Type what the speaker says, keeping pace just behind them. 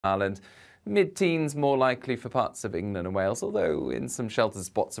Ireland. Mid-teens more likely for parts of England and Wales, although in some sheltered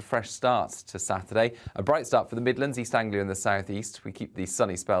spots a fresh start to Saturday. A bright start for the Midlands, East Anglia and the South East. We keep these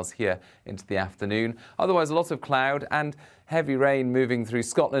sunny spells here into the afternoon. Otherwise a lot of cloud and heavy rain moving through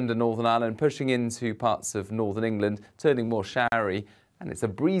Scotland and Northern Ireland, pushing into parts of Northern England, turning more showery. And it's a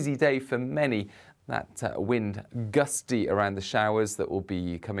breezy day for many. That wind gusty around the showers that will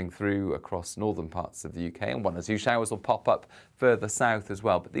be coming through across northern parts of the UK, and one or two showers will pop up further south as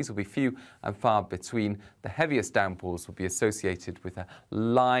well, but these will be few and far between. The heaviest downpours will be associated with a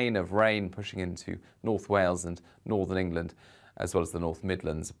line of rain pushing into North Wales and northern England, as well as the North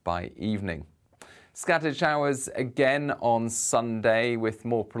Midlands by evening. Scattered showers again on Sunday, with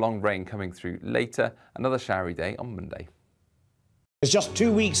more prolonged rain coming through later. Another showery day on Monday. There's just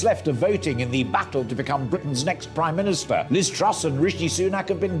 2 weeks left of voting in the battle to become Britain's next Prime Minister. Liz Truss and Rishi Sunak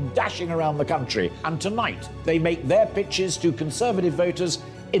have been dashing around the country, and tonight they make their pitches to Conservative voters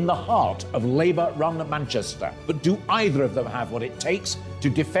in the heart of Labour-run Manchester. But do either of them have what it takes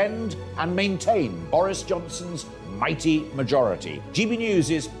to defend and maintain Boris Johnson's mighty majority? GB News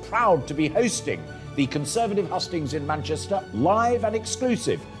is proud to be hosting the Conservative hustings in Manchester, live and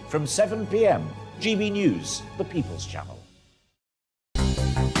exclusive from 7 p.m. GB News, the People's Channel.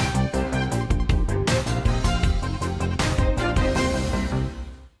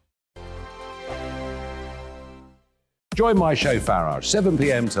 Join my show Farage, 7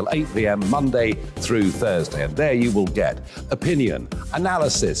 p.m. till 8 p.m. Monday through Thursday, and there you will get opinion,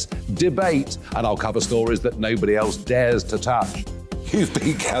 analysis, debate, and I'll cover stories that nobody else dares to touch. You've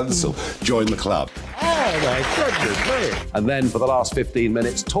been cancelled. Join the club. Oh my goodness me. And then for the last 15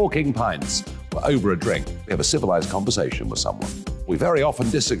 minutes, talking pints. We're over a drink. We have a civilised conversation with someone. We very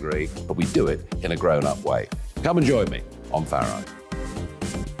often disagree, but we do it in a grown-up way. Come and join me on Farage.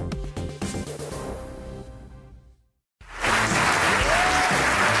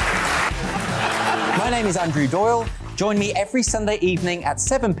 My name is Andrew Doyle. Join me every Sunday evening at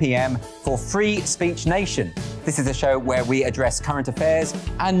 7 p.m. for Free Speech Nation. This is a show where we address current affairs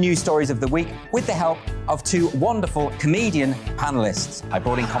and news stories of the week with the help of two wonderful comedian panellists. I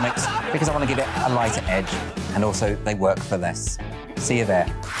brought in comics because I want to give it a lighter edge, and also they work for less. See you there.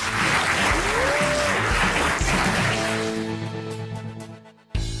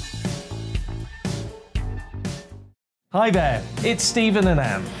 Hi there, it's Stephen and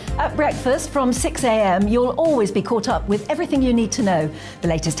Anne. At breakfast from 6 a.m, you'll always be caught up with everything you need to know, the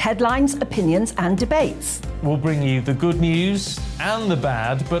latest headlines, opinions and debates. We'll bring you the good news and the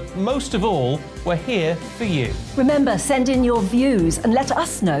bad, but most of all, we're here for you. Remember, send in your views and let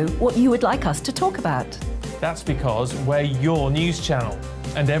us know what you would like us to talk about. That's because we're your news channel.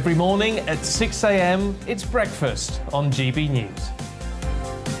 And every morning at 6 a.m, it's breakfast on GB News.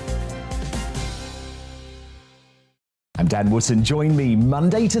 I'm Dan Wootton. Join me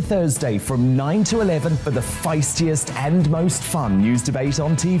Monday to Thursday from 9 to 11 for the feistiest and most fun news debate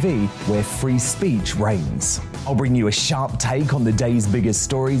on TV, where free speech reigns. I'll bring you a sharp take on the day's biggest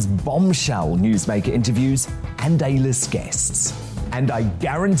stories, bombshell newsmaker interviews, and A-list guests. And I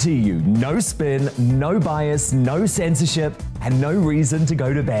guarantee you, no spin, no bias, no censorship, and no reason to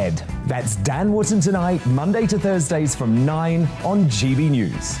go to bed. That's Dan Wootton tonight, Monday to Thursdays from 9 on GB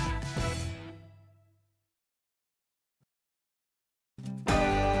News.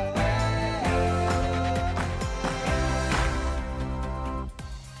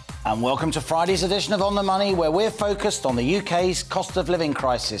 And welcome to Friday's edition of On the Money, where we're focused on the UK's cost of living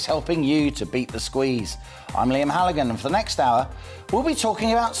crisis, helping you to beat the squeeze. I'm Liam Halligan, and for the next hour, we'll be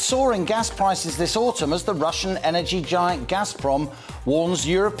talking about soaring gas prices this autumn as the Russian energy giant Gazprom warns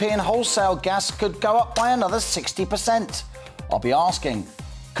European wholesale gas could go up by another 60%. I'll be asking,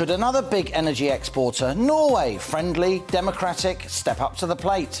 could another big energy exporter, Norway, friendly, democratic, step up to the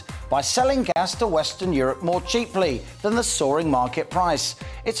plate by selling gas to Western Europe more cheaply than the soaring market price?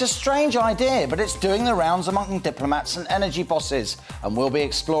 It's a strange idea, but it's doing the rounds among diplomats and energy bosses, and we'll be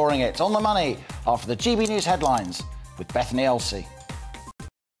exploring it on The Money after the GB News headlines with Bethany Elsey.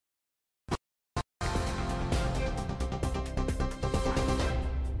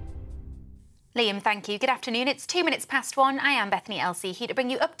 Liam, thank you. Good afternoon. It's 2 minutes past 1. I am Bethany Elsey, here to bring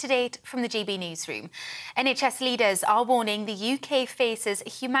you up to date from the GB newsroom. NHS leaders are warning the UK faces a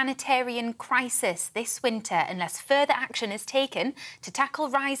humanitarian crisis this winter unless further action is taken to tackle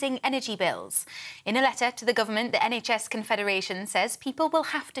rising energy bills. In a letter to the government, the NHS Confederation says people will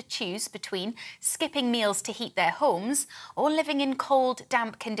have to choose between skipping meals to heat their homes or living in cold,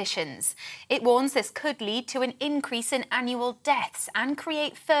 damp conditions. It warns this could lead to an increase in annual deaths and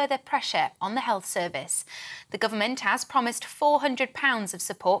create further pressure on the health service. The government has promised £400 of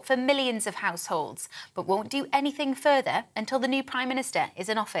support for millions of households, but won't do anything further until the new Prime Minister is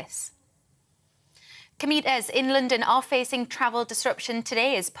in office. Commuters in London are facing travel disruption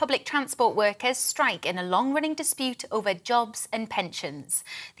today as public transport workers strike in a long-running dispute over jobs and pensions.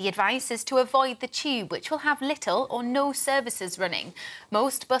 The advice is to avoid the tube, which will have little or no services running.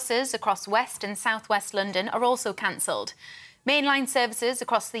 Most buses across West and South West London are also cancelled. Mainline services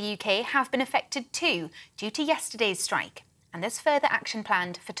across the UK have been affected too, due to yesterday's strike, and there's further action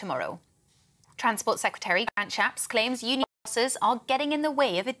planned for tomorrow. Transport Secretary Grant Shapps claims union bosses are getting in the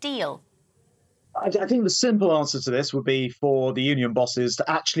way of a deal. I think the simple answer to this would be for the union bosses to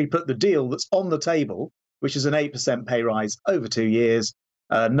actually put the deal that's on the table, which is an 8% pay rise over 2 years,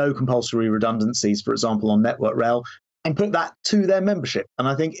 no compulsory redundancies, for example, on Network Rail, and put that to their membership. And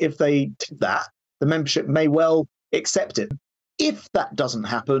I think if they did that, the membership may well accept it. If that doesn't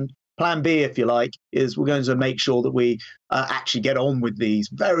happen, plan B, if you like, is we're going to make sure that we actually get on with these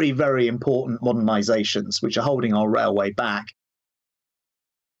very, very important modernisations, which are holding our railway back.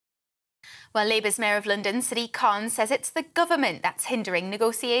 Well, Labour's Mayor of London, Sadiq Khan, says it's the government that's hindering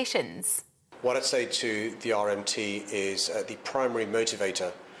negotiations. What I'd say to the RMT is the primary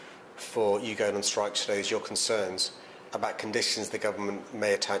motivator for you going on strike today is your concerns about conditions the government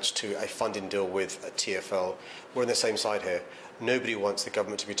may attach to a funding deal with a TfL. We're on the same side here. Nobody wants the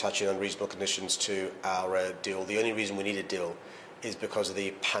government to be touching unreasonable conditions to our deal. The only reason we need a deal is because of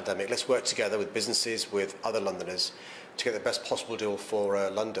the pandemic. Let's work together with businesses, with other Londoners, to get the best possible deal for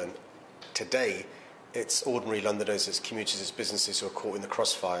London. Today, it's ordinary Londoners, it's commuters, it's businesses who are caught in the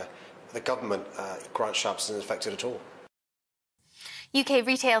crossfire. The government, Grant Shapps, isn't affected at all. UK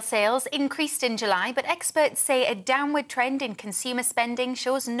retail sales increased in July, but experts say a downward trend in consumer spending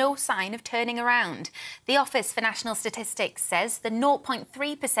shows no sign of turning around. The Office for National Statistics says the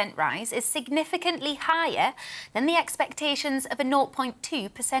 0.3% rise is significantly higher than the expectations of a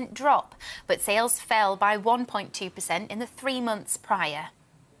 0.2% drop, but sales fell by 1.2% in the 3 months prior.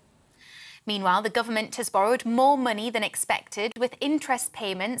 Meanwhile, the government has borrowed more money than expected, with interest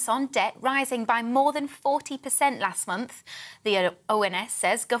payments on debt rising by more than 40% last month. The ONS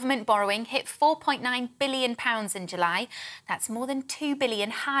says government borrowing hit £4.9 billion in July. That's more than £2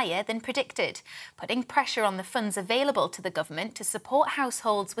 billion higher than predicted, putting pressure on the funds available to the government to support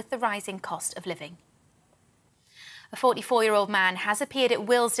households with the rising cost of living. A 44-year-old man has appeared at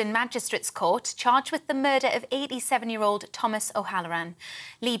Willesden Magistrates Court charged with the murder of 87-year-old Thomas O'Halloran.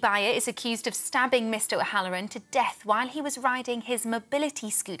 Lee Byer is accused of stabbing Mr O'Halloran to death while he was riding his mobility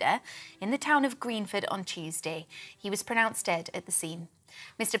scooter in the town of Greenford on Tuesday. He was pronounced dead at the scene.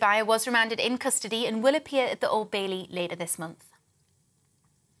 Mr Byer was remanded in custody and will appear at the Old Bailey later this month.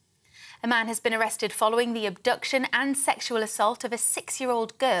 A man has been arrested following the abduction and sexual assault of a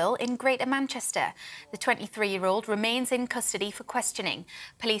 6-year-old girl in Greater Manchester. The 23-year-old remains in custody for questioning.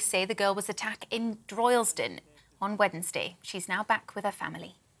 Police say the girl was attacked in Droylsden on Wednesday. She's now back with her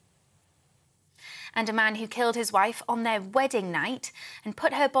family. And a man who killed his wife on their wedding night and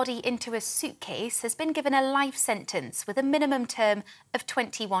put her body into a suitcase has been given a life sentence with a minimum term of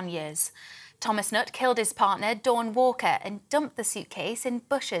 21 years. Thomas Nutt killed his partner, Dawn Walker, and dumped the suitcase in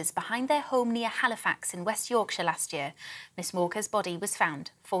bushes behind their home near Halifax in West Yorkshire last year. Miss Walker's body was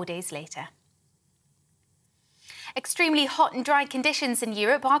found 4 days later. Extremely hot and dry conditions in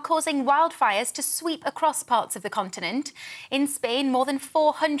Europe are causing wildfires to sweep across parts of the continent. In Spain, more than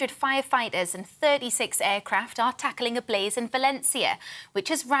 400 firefighters and 36 aircraft are tackling a blaze in Valencia, which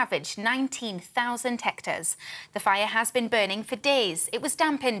has ravaged 19,000 hectares. The fire has been burning for days. It was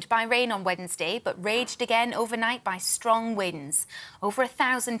dampened by rain on Wednesday, but raged again overnight by strong winds. Over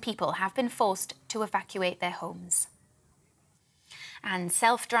 1,000 people have been forced to evacuate their homes. And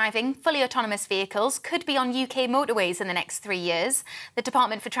self-driving, fully autonomous vehicles could be on UK motorways in the next 3 years. The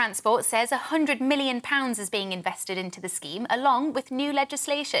Department for Transport says £100 million is being invested into the scheme, along with new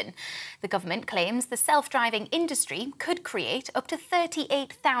legislation. The government claims the self-driving industry could create up to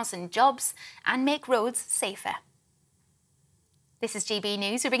 38,000 jobs and make roads safer. This is GB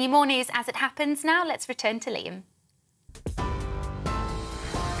News. We bring you more news as it happens. Now let's return to Liam.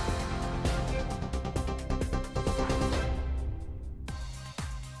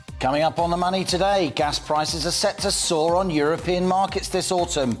 Coming up on The Money today, gas prices are set to soar on European markets this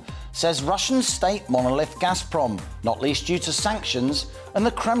autumn, says Russian state monolith Gazprom, not least due to sanctions and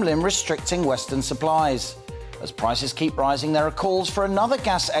the Kremlin restricting Western supplies. As prices keep rising, there are calls for another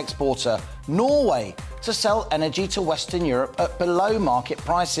gas exporter, Norway, to sell energy to Western Europe at below market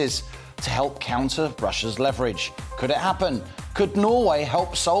prices to help counter Russia's leverage. Could it happen? Could Norway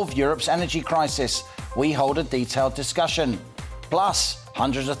help solve Europe's energy crisis? We hold a detailed discussion. Plus,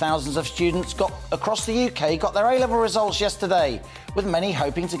 Hundreds of thousands of students across the UK got their A-level results yesterday, with many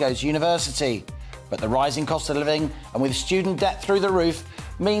hoping to go to university. But the rising cost of living and with student debt through the roof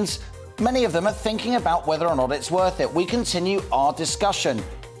means many of them are thinking about whether or not it's worth it. We continue our discussion.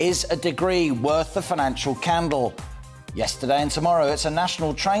 Is a degree worth the financial candle? Yesterday and tomorrow it's a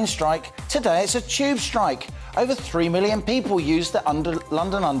national train strike. Today it's a tube strike. Over 3 million people use the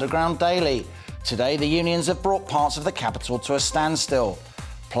London Underground daily. Today the unions have brought parts of the capital to a standstill.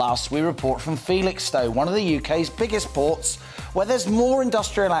 Plus, we report from Felixstowe, one of the UK's biggest ports, where there's more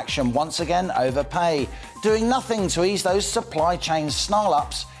industrial action once again over pay, doing nothing to ease those supply chain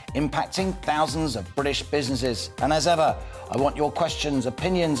snarl-ups impacting thousands of British businesses. And as ever, I want your questions,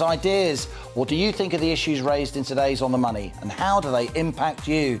 opinions, ideas. What do you think of the issues raised in today's On the Money, and how do they impact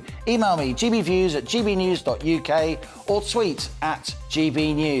you? Email me gbviews@gbnews.uk or tweet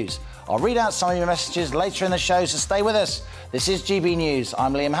 @gbnews. I'll read out some of your messages later in the show, so stay with us. This is GB News.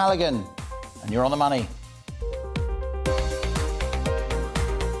 I'm Liam Halligan, and you're On the Money.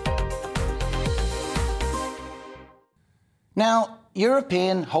 Now,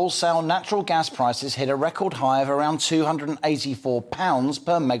 European wholesale natural gas prices hit a record high of around £284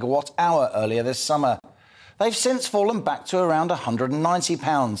 per megawatt hour earlier this summer. They've since fallen back to around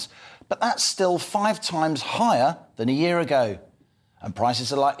 £190, but that's still 5 times higher than a year ago. And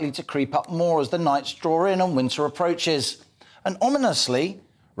prices are likely to creep up more as the nights draw in and winter approaches. And ominously,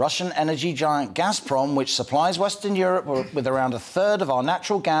 Russian energy giant Gazprom, which supplies Western Europe with around a third of our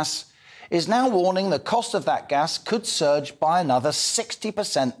natural gas, is now warning the cost of that gas could surge by another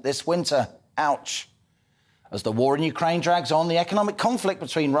 60% this winter. Ouch. As the war in Ukraine drags on, the economic conflict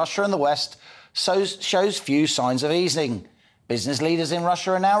between Russia and the West shows few signs of easing. Business leaders in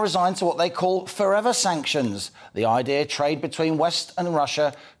Russia are now resigned to what they call forever sanctions. The idea trade between West and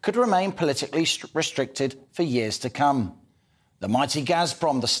Russia could remain politically restricted for years to come. The mighty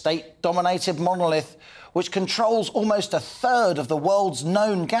Gazprom, the state-dominated monolith, which controls almost a third of the world's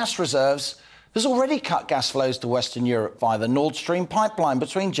known gas reserves, has already cut gas flows to Western Europe via the Nord Stream pipeline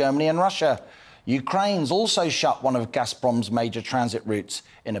between Germany and Russia. Ukraine's also shut one of Gazprom's major transit routes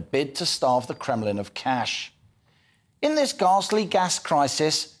in a bid to starve the Kremlin of cash. In this ghastly gas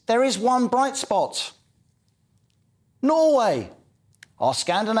crisis, there is one bright spot. Norway. Our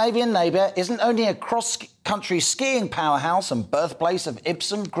Scandinavian neighbour isn't only a cross-country skiing powerhouse and birthplace of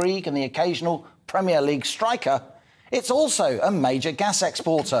Ibsen, Grieg and the occasional Premier League striker, it's also a major gas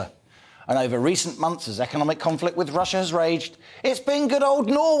exporter. And over recent months, as economic conflict with Russia has raged, it's been good old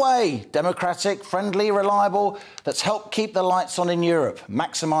Norway, democratic, friendly, reliable, that's helped keep the lights on in Europe,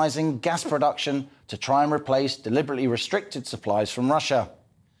 maximising gas production to try and replace deliberately restricted supplies from Russia.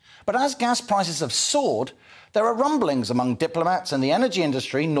 But as gas prices have soared, there are rumblings among diplomats and the energy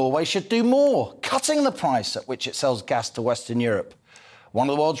industry Norway should do more, cutting the price at which it sells gas to Western Europe. One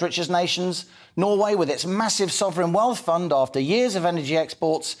of the world's richest nations, Norway, with its massive sovereign wealth fund after years of energy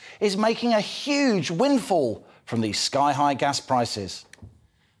exports, is making a huge windfall from these sky-high gas prices.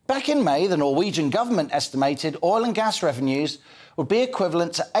 Back in May, the Norwegian government estimated oil and gas revenues would be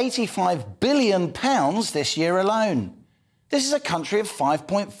equivalent to £85 billion this year alone. This is a country of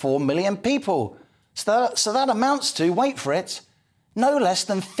 5.4 million people. So that amounts to, wait for it, no less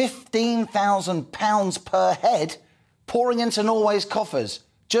than £15,000 per head pouring into Norway's coffers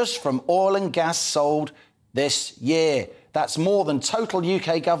just from oil and gas sold this year. That's more than total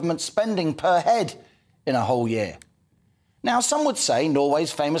UK government spending per head in a whole year. Now, some would say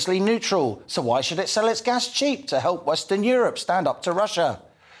Norway's famously neutral, so why should it sell its gas cheap to help Western Europe stand up to Russia?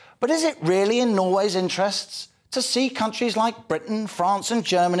 But is it really in Norway's interests to see countries like Britain, France and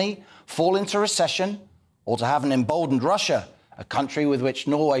Germany fall into recession, or to have an emboldened Russia, a country with which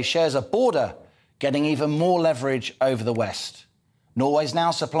Norway shares a border, getting even more leverage over the West? Norway's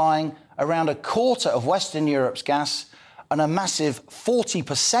now supplying around a quarter of Western Europe's gas and a massive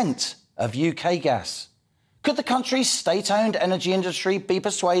 40% of UK gas. Could the country's state-owned energy industry be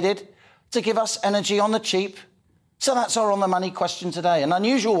persuaded to give us energy on the cheap? So that's our On the Money question today, an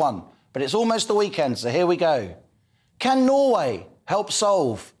unusual one, but it's almost the weekend, so here we go. Can Norway help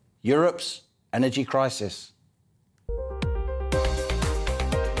solve Europe's energy crisis?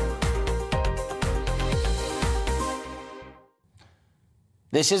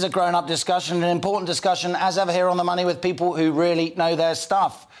 This is a grown-up discussion, an important discussion, as ever, here on The Money with people who really know their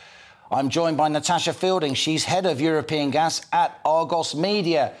stuff. I'm joined by Natasha Fielding. She's head of European gas at Argos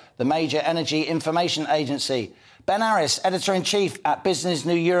Media, the major energy information agency. Ben Harris, editor-in-chief at Business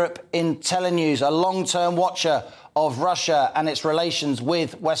New Europe in Telenews, a long-term watcher of Russia and its relations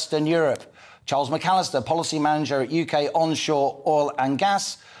with Western Europe. Charles McAllister, policy manager at UK Onshore Oil and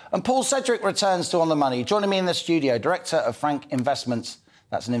Gas. And Paul Sedgwick returns to On the Money, joining me in the studio, director of Frank Investments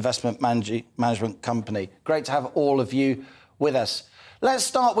That's an investment management company. Great to have all of you with us. Let's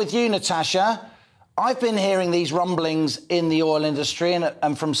start with you, Natasha. I've been hearing these rumblings in the oil industry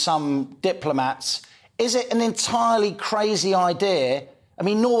and from some diplomats. Is it an entirely crazy idea? I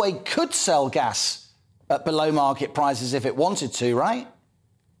mean, Norway could sell gas at below market prices if it wanted to, right?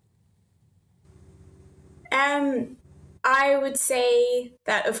 I would say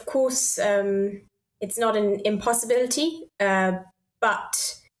that, of course, it's not an impossibility,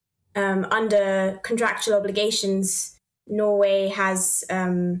 but under contractual obligations, Norway has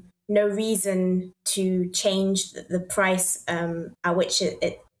no reason to change the price at which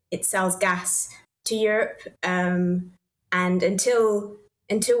it sells gas to Europe. And until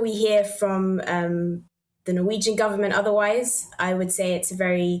we hear from the Norwegian government otherwise, I would say it's a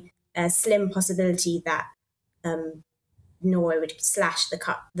very slim possibility that Norway would slash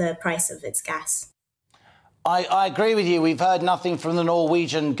the price of its gas. I agree with you. We've heard nothing from the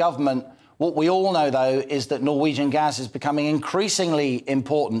Norwegian government. What we all know, though, is that Norwegian gas is becoming increasingly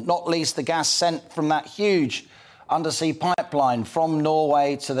important, not least the gas sent from that huge undersea pipeline from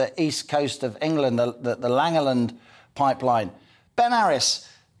Norway to the east coast of England, the Langeland pipeline. Ben Harris,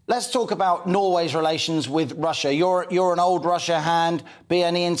 let's talk about Norway's relations with Russia. You're an old Russia hand.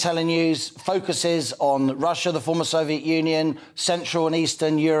 BNE Intellinews focuses on Russia, the former Soviet Union, Central and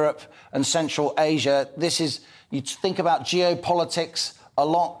Eastern Europe and Central Asia. You think about geopolitics a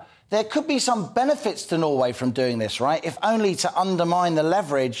lot. There could be some benefits to Norway from doing this, right? If only to undermine the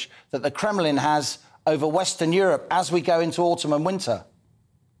leverage that the Kremlin has over Western Europe as we go into autumn and winter.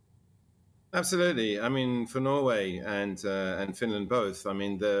 Absolutely. I mean, for Norway and Finland both, I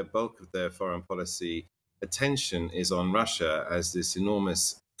mean, the bulk of their foreign policy attention is on Russia as this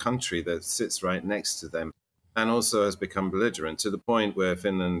enormous country that sits right next to them and also has become belligerent to the point where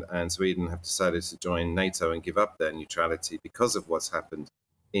Finland and Sweden have decided to join NATO and give up their neutrality because of what's happened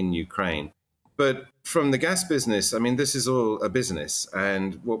in Ukraine. But from the gas business, I mean, this is all a business.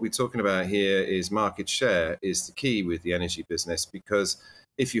 And what we're talking about here is market share is the key with the energy business, because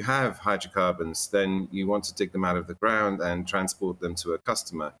if you have hydrocarbons, then you want to dig them out of the ground and transport them to a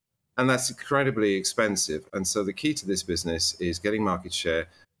customer. And that's incredibly expensive. And so the key to this business is getting market share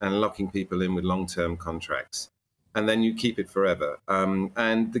and locking people in with long-term contracts. And then you keep it forever.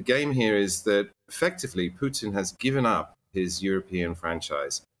 And the game here is that effectively Putin has given up his European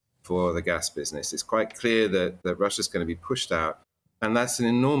franchise for the gas business. It's quite clear that Russia's going to be pushed out. And that's an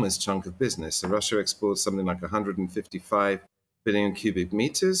enormous chunk of business. So Russia exports something like 155 billion cubic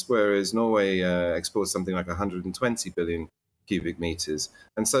meters, whereas Norway exports something like 120 billion cubic meters.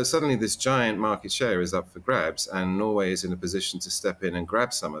 And so suddenly this giant market share is up for grabs, and Norway is in a position to step in and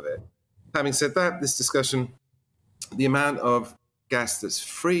grab some of it. Having said that, this discussion, the amount of gas that's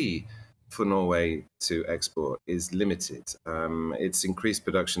free for Norway to export is limited. It's increased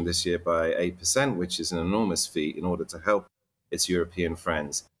production this year by 8%, which is an enormous feat in order to help its European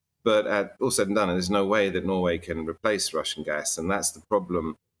friends. But at all said and done, there's no way that Norway can replace Russian gas. And that's the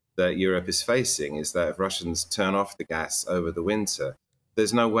problem that Europe is facing, is that if Russians turn off the gas over the winter,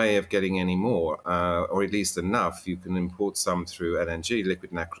 there's no way of getting any more, or at least enough. You can import some through LNG,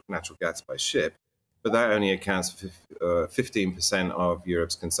 liquid natural gas by ship, but that only accounts for 15% of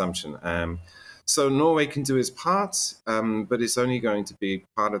Europe's consumption. So Norway can do its part, but it's only going to be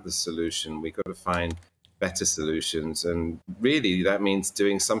part of the solution. We've got to find better solutions. And really, that means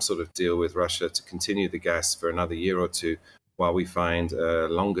doing some sort of deal with Russia to continue the gas for another year or two while we find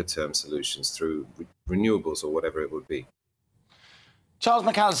longer-term solutions through renewables or whatever it would be. Charles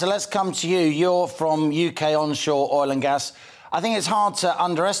McAllister, let's come to you. You're from UK onshore oil and gas. I think it's hard to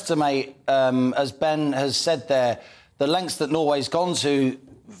underestimate, as Ben has said there, the lengths that Norway's gone to.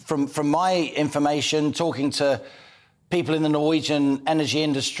 From my information, talking to people in the Norwegian energy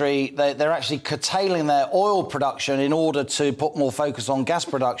industry, they're actually curtailing their oil production in order to put more focus on gas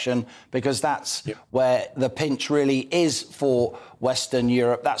production, because that's where the pinch really is for Western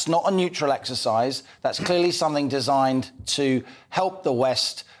Europe. That's not a neutral exercise. That's clearly something designed to help the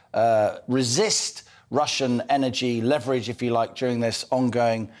West resist Russian energy leverage, if you like, during this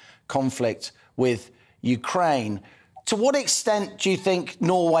ongoing conflict with Ukraine. To what extent do you think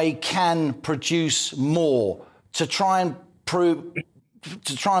Norway can produce more to try and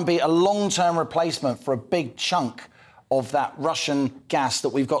be a long-term replacement for a big chunk of that Russian gas that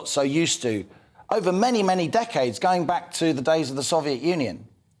we've got so used to over many, many decades, going back to the days of the Soviet Union?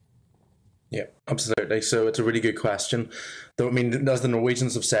 Yeah, absolutely. So it's a really good question. Though, I mean, as the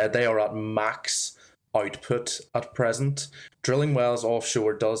Norwegians have said, they are at max output at present. Drilling wells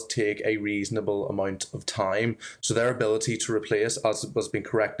offshore does take a reasonable amount of time, so their ability to replace, as has been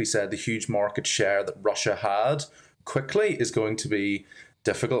correctly said, the huge market share that Russia had quickly is going to be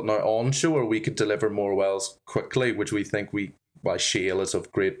difficult. Now, onshore, we could deliver more wells quickly, which we think shale is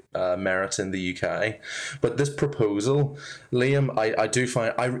of great merit in the UK. But this proposal, Liam, I do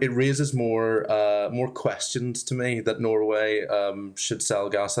find it raises more questions to me that Norway should sell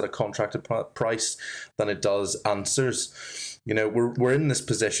gas at a contracted price than it does answers. You know, we're in this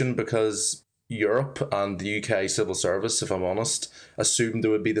position because Europe and the UK civil service, if I'm honest, assumed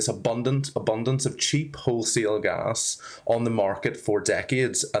there would be this abundance of cheap wholesale gas on the market for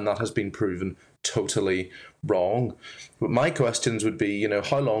decades, and that has been proven totally wrong. But my questions would be, you know,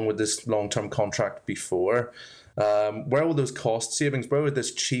 how long would this long-term contract be for? Where will those cost savings, where would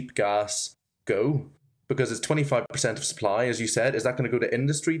this cheap gas go? Because it's 25% of supply, as you said. Is that going to go to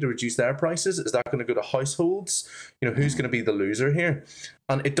industry to reduce their prices? Is that going to go to households? You know, who's going to be the loser here?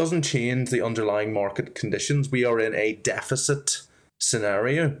 And it doesn't change the underlying market conditions. We are in a deficit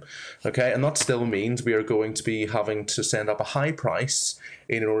scenario, okay? And that still means we are going to be having to send up a high price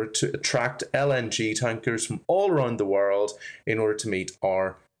in order to attract LNG tankers from all around the world in order to meet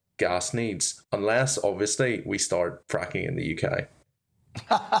our gas needs. Unless, obviously, we start fracking in the UK.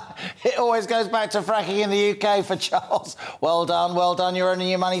 It always goes back to fracking in the UK for Charles. Well done. You're earning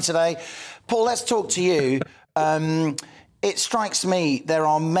your money today. Paul, let's talk to you. It strikes me there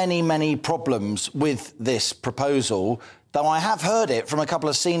are many problems with this proposal, though I have heard it from a couple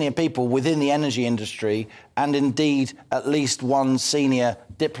of senior people within the energy industry and indeed at least one senior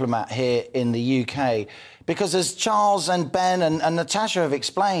diplomat here in the UK. Because as Charles and Ben and Natasha have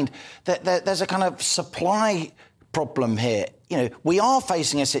explained, that there's a kind of supply problem here. You know, we are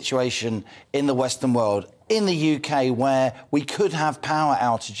facing a situation in the Western world, in the UK, where we could have power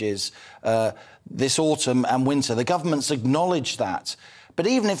outages this autumn and winter. The government's acknowledged that. But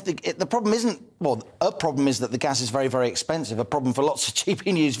even if the problem isn't, well, a problem is that the gas is very, very expensive, a problem for lots of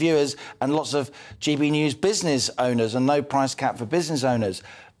GB News viewers and lots of GB News business owners, and no price cap for business owners.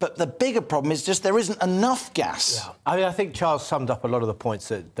 But the bigger problem is just there isn't enough gas. Yeah. I mean, I think Charles summed up a lot of the points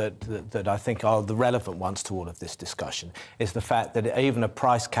that I think are the relevant ones to all of this discussion, is the fact that even a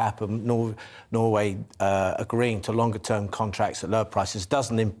price cap of Norway agreeing to longer-term contracts at lower prices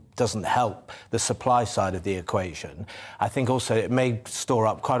doesn't help the supply side of the equation. I think also it may store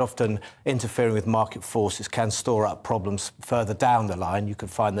up, quite often interfering with market forces can store up problems further down the line. You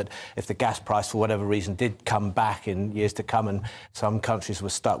could find that if the gas price, for whatever reason, did come back in years to come and some countries were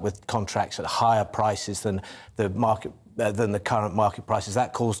stuck with contracts at higher prices than the current market prices,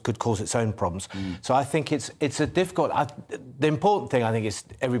 that could cause its own problems. So I think it's a difficult. The important thing I think is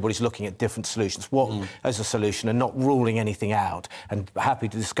everybody's looking at different solutions. What as a solution, and not ruling anything out. And happy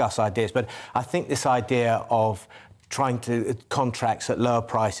to discuss ideas, but I think this idea of trying to contracts at lower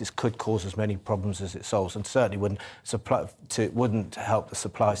prices could cause as many problems as it solves, and certainly wouldn't help the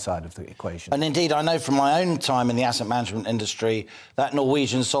supply side of the equation. And indeed, I know from my own time in the asset management industry that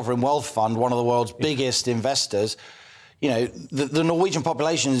Norwegian sovereign wealth fund, one of the world's biggest investors, you know, the Norwegian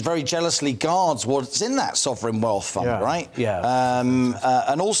population very jealously guards what's in that sovereign wealth fund, right? Yeah.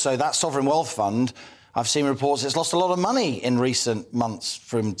 And also that sovereign wealth fund, I've seen reports it's lost a lot of money in recent months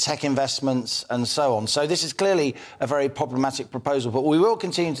from tech investments and so on. So this is clearly a very problematic proposal, but we will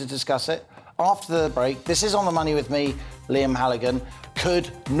continue to discuss it after the break. This is On the Money with me, Liam Halligan.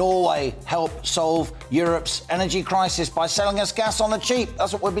 Could Norway help solve Europe's energy crisis by selling us gas on the cheap?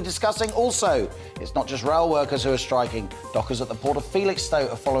 That's what we'll be discussing. Also, it's not just rail workers who are striking. Dockers at the port of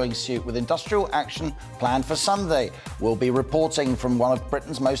Felixstowe are following suit with industrial action planned for Sunday. We'll be reporting from one of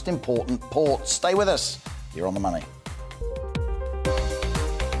Britain's most important ports. Stay with us. You're On the Money.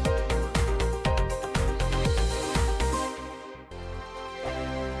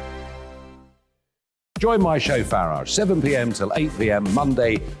 Join my show Farage, 7 p.m. till 8 p.m.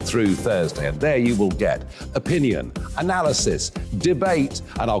 Monday through Thursday. And there you will get opinion, analysis, debate,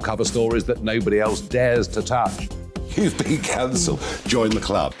 and I'll cover stories that nobody else dares to touch. You've been cancelled. Join the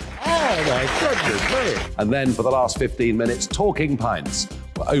club. Oh, my goodness me. And then for the last 15 minutes, talking pints.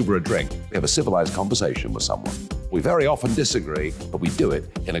 We're over a drink. We have a civilised conversation with someone. We very often disagree, but we do it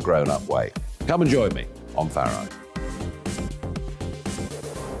in a grown-up way. Come and join me on Farage.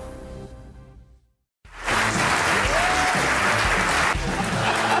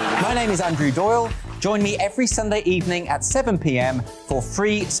 My name is Andrew Doyle. Join me every Sunday evening at 7 p.m. for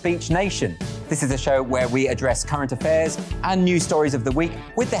Free Speech Nation. This is a show where we address current affairs and news stories of the week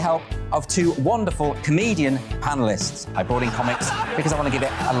with the help of two wonderful comedian panellists. I brought in comics because I want to give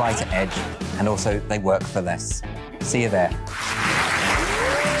it a lighter edge, and also they work for less. See you there.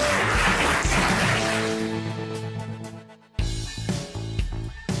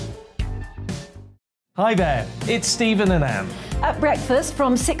 Hi there, it's Stephen and Anne. At breakfast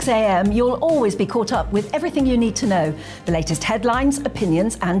from 6 a.m, you'll always be caught up with everything you need to know, the latest headlines,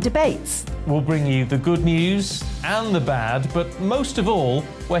 opinions and debates. We'll bring you the good news and the bad, but most of all,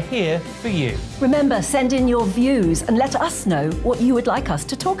 we're here for you. Remember, send in your views and let us know what you would like us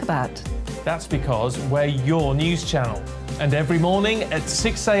to talk about. That's because we're your news channel. And every morning at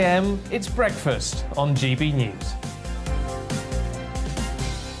 6 a.m, it's breakfast on GB News.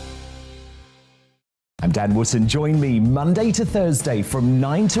 I'm Dan Wootton. Join me Monday to Thursday from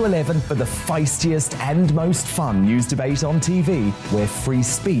 9 to 11 for the feistiest and most fun news debate on TV, where free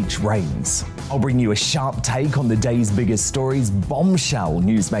speech reigns. I'll bring you a sharp take on the day's biggest stories, bombshell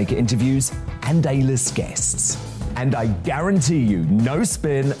newsmaker interviews, and A-list guests. And I guarantee you, no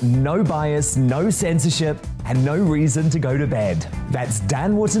spin, no bias, no censorship, and no reason to go to bed. That's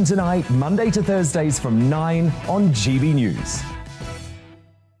Dan Wootton tonight, Monday to Thursdays from 9 on GB News.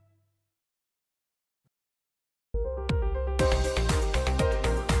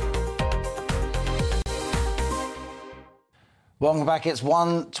 Welcome back. It's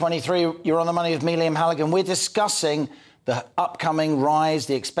 1:23. You're on the money with me, Liam Halligan. We're discussing the upcoming rise,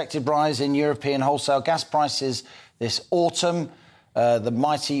 the expected rise in European wholesale gas prices this autumn. The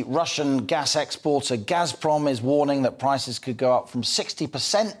mighty Russian gas exporter Gazprom is warning that prices could go up from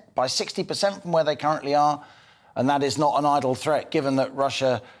 60% from where they currently are. And that is not an idle threat, given that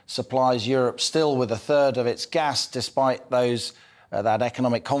Russia supplies Europe still with a third of its gas, despite that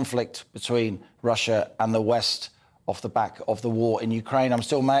economic conflict between Russia and the West off the back of the war in Ukraine. I'm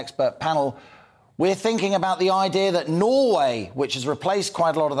still my expert panel. We're thinking about the idea that Norway, which has replaced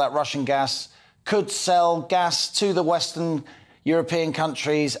quite a lot of that Russian gas, could sell gas to the Western European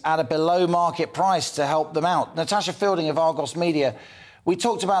countries at a below-market price to help them out. Natasha Fielding of Argos Media, we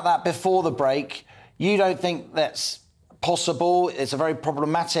talked about that before the break. You don't think that's possible. It's a very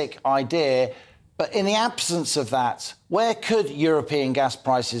problematic idea. But in the absence of that, where could European gas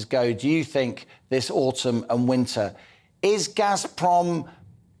prices go, do you think, this autumn and winter? Is Gazprom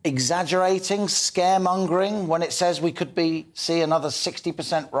exaggerating, scaremongering, when it says we could see another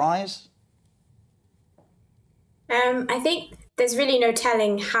 60% rise? I think there's really no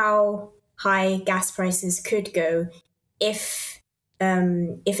telling how high gas prices could go if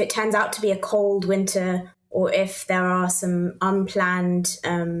it turns out to be a cold winter, or if there are some unplanned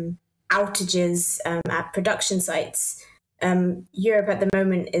outages at production sites. Europe at the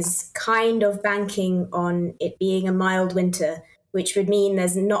moment is kind of banking on it being a mild winter, which would mean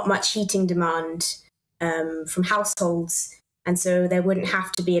there's not much heating demand from households. And so there wouldn't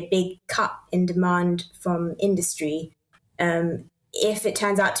have to be a big cut in demand from industry. If it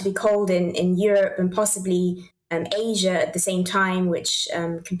turns out to be cold in Europe and possibly Asia at the same time, which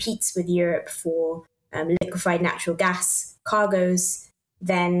competes with Europe for liquefied natural gas cargoes,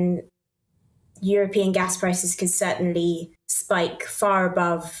 then European gas prices could certainly spike far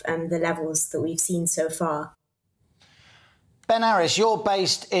above the levels that we've seen so far. Ben Harris, you're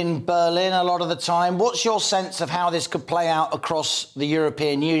based in Berlin a lot of the time. What's your sense of how this could play out across the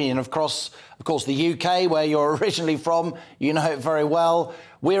European Union? Of course, the UK, where you're originally from, you know it very well.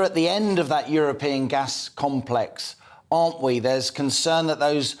 We're at the end of that European gas complex, aren't we? There's concern that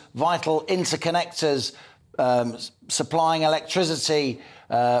those vital interconnectors supplying electricity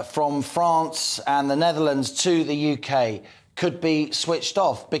from France and the Netherlands to the UK could be switched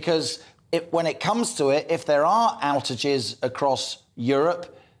off, because when it comes to it, if there are outages across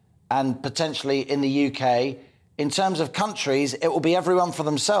Europe and potentially in the UK, in terms of countries, it will be everyone for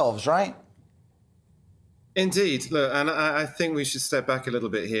themselves, right? Indeed. Look, and I think we should step back a little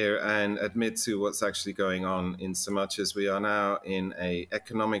bit here and admit to what's actually going on, in so much as we are now in an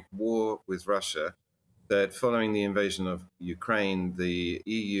economic war with Russia, that following the invasion of Ukraine, the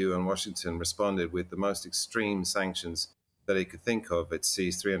EU and Washington responded with the most extreme sanctions that it could think of. It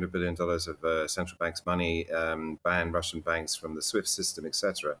seized $300 billion of central bank's money, banned Russian banks from the SWIFT system,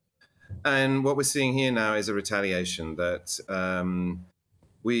 etc. And what we're seeing here now is a retaliation that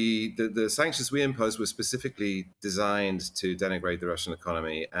the sanctions we imposed were specifically designed to denigrate the Russian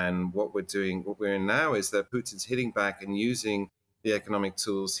economy. And what we're in now is that Putin's hitting back and using the economic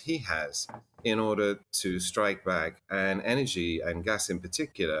tools he has in order to strike back, and energy and gas in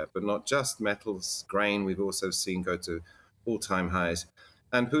particular, but not just metals, grain, we've also seen go to all-time highs.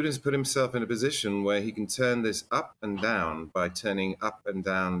 And Putin's put himself in a position where he can turn this up and down by turning up and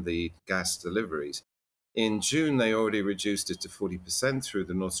down the gas deliveries. In June, they already reduced it to 40% through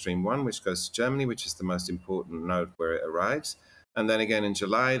the Nord Stream 1, which goes to Germany, which is the most important node where it arrives. And then again in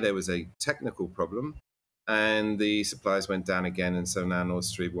July, there was a technical problem, and the supplies went down again. And so now Nord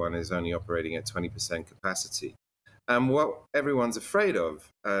Stream 1 is only operating at 20% capacity. And what everyone's afraid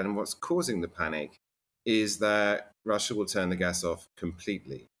of, and what's causing the panic, is that Russia will turn the gas off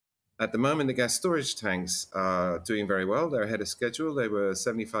completely. At the moment, the gas storage tanks are doing very well. They're ahead of schedule. They were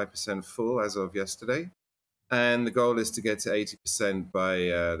 75% full as of yesterday. And the goal is to get to 80% by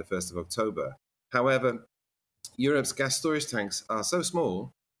the 1st of October. However, Europe's gas storage tanks are so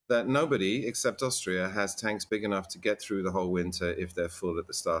small that nobody except Austria has tanks big enough to get through the whole winter if they're full at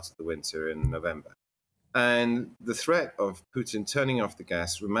the start of the winter in November. And the threat of Putin turning off the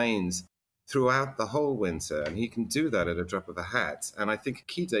gas remains throughout the whole winter, and he can do that at a drop of a hat. And I think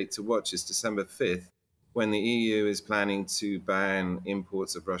a key date to watch is December 5th, when the EU is planning to ban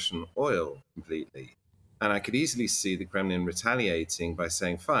imports of Russian oil completely. And I could easily see the Kremlin retaliating by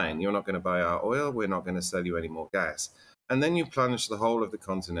saying, fine, you're not going to buy our oil, we're not going to sell you any more gas. And then you plunge the whole of the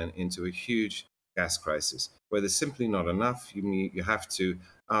continent into a huge gas crisis, where there's simply not enough. You have to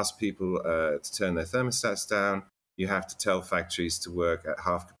ask people to turn their thermostats down. You have to tell factories to work at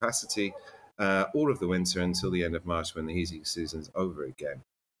half capacity all of the winter until the end of March, when the heating season's over again.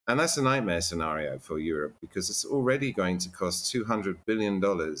 And that's a nightmare scenario for Europe, because it's already going to cost $200 billion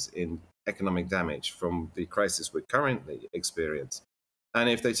in economic damage from the crisis we're currently experiencing. And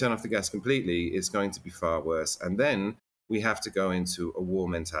if they turn off the gas completely, it's going to be far worse. And then we have to go into a war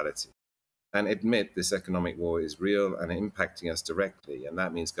mentality and admit this economic war is real and impacting us directly. And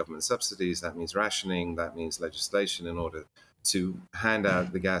that means government subsidies, that means rationing, that means legislation in order to hand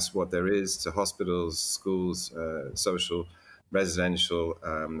out the gas, what there is, to hospitals, schools, social, residential,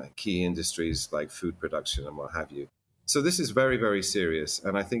 key industries like food production and what have you. So this is very, very serious.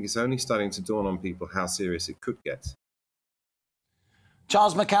 And I think it's only starting to dawn on people how serious it could get.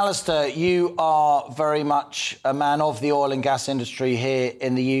 Charles McAllister, you are very much a man of the oil and gas industry here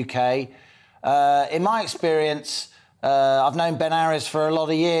in the UK. In my experience, I've known Ben Harris for a lot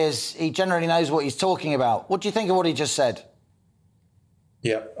of years. He generally knows what he's talking about. What do you think of what he just said?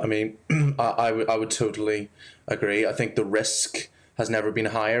 Yeah, I mean, I would totally agree. I think the risk has never been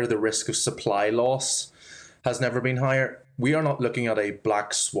higher. The risk of supply loss has never been higher. We are not looking at a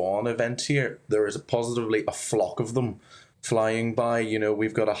black swan event here. There is positively a flock of them flying by. You know,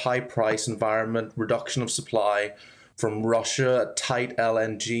 we've got a high price environment, reduction of supply from Russia, a tight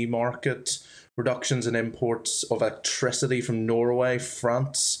LNG market, reductions in imports of electricity from Norway,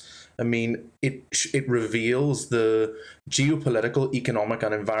 France. I mean, it reveals the geopolitical, economic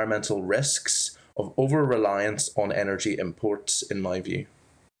and environmental risks of over-reliance on energy imports, in my view.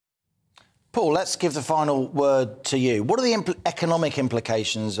 Paul, let's give the final word to you. What are the economic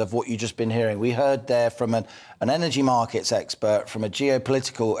implications of what you've just been hearing? We heard there from an energy markets expert, from a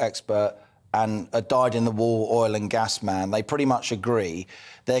geopolitical expert, and a dyed-in-the-wool oil and gas man. They pretty much agree.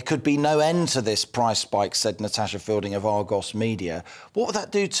 There could be no end to this price spike, said Natasha Fielding of Argos Media. What would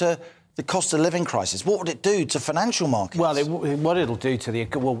that do to the cost of living crisis? What would it do to financial markets? Well, what it'll do to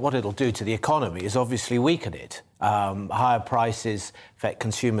the economy is obviously weaken it. Higher prices affect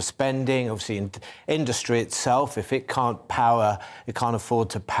consumer spending. Obviously, in industry itself, if it can't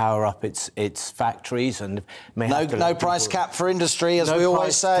afford to power up its factories, and no price cap for industry, as we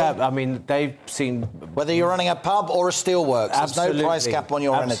always say. I mean, they've seen whether you're running a pub or a steelworks. There's no price cap on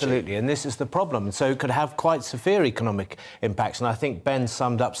your energy. Absolutely, and this is the problem. And so it could have quite severe economic impacts. And I think Ben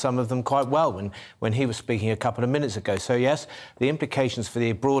summed up some of them quite well when he was speaking a couple of minutes ago. So yes, the implications for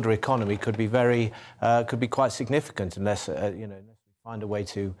the broader economy could be quite significant unless we find a way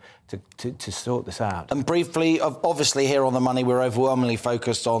to sort this out. And briefly, obviously here on The Money, we're overwhelmingly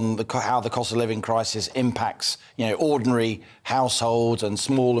focused on how the cost of living crisis impacts, ordinary households and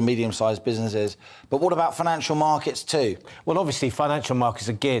small and medium-sized businesses. But what about financial markets too? Well, obviously, financial markets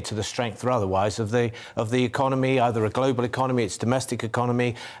are geared to the strength or otherwise of the economy, either a global economy, its domestic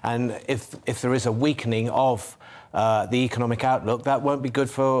economy, and if there is a weakening of the economic outlook, that won't be good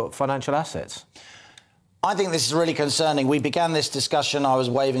for financial assets. I think this is really concerning. We began this discussion, I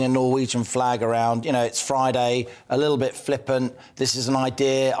was waving a Norwegian flag around. It's Friday, a little bit flippant. This is an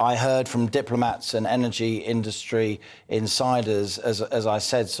idea I heard from diplomats and energy industry insiders, as I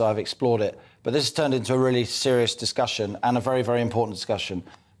said, so I've explored it. But this has turned into a really serious discussion and a very, very important discussion.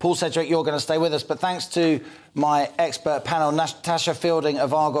 Paul Sedgwick, you're going to stay with us, but thanks to my expert panel, Natasha Fielding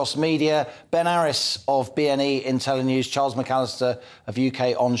of Argos Media, Ben Harris of BNE IntelliNews, Charles McAllister of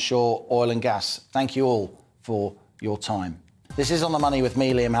UK Onshore Oil and Gas. Thank you all for your time. This is On the Money with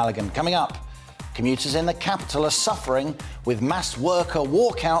me, Liam Halligan. Coming up, commuters in the capital are suffering with mass worker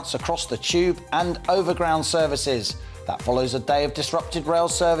walkouts across the tube and overground services. That follows a day of disrupted rail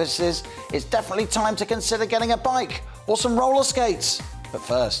services. It's definitely time to consider getting a bike or some roller skates. But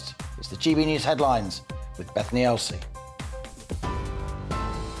first, it's the GB News headlines with Bethany Elsey.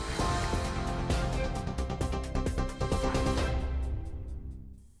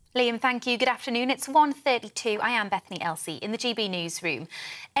 Liam, thank you. Good afternoon. It's 1:32. I am Bethany Elsey in the GB newsroom.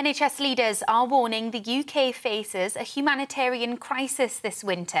 NHS leaders are warning the UK faces a humanitarian crisis this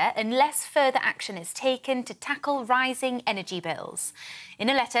winter unless further action is taken to tackle rising energy bills. In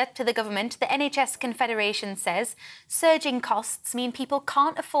a letter to the government, the NHS Confederation says surging costs mean people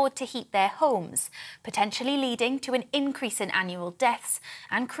can't afford to heat their homes, potentially leading to an increase in annual deaths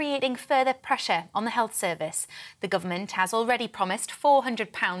and creating further pressure on the health service. The government has already promised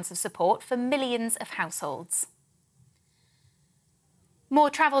 £400 of support for millions of households. More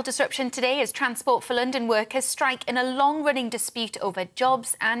travel disruption today as Transport for London workers strike in a long-running dispute over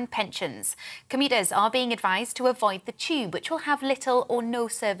jobs and pensions. Commuters are being advised to avoid the tube, which will have little or no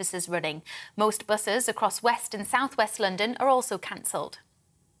services running. Most buses across West and South West London are also cancelled.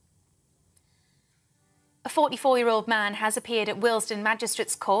 A 44-year-old man has appeared at Willesden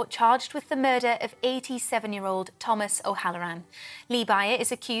Magistrates Court charged with the murder of 87-year-old Thomas O'Halloran. Lee Byer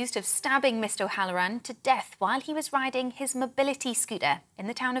is accused of stabbing Mr O'Halloran to death while he was riding his mobility scooter in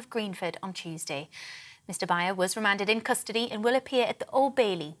the town of Greenford on Tuesday. Mr Byer was remanded in custody and will appear at the Old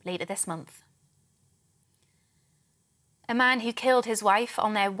Bailey later this month. A man who killed his wife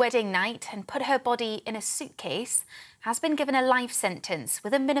on their wedding night and put her body in a suitcase has been given a life sentence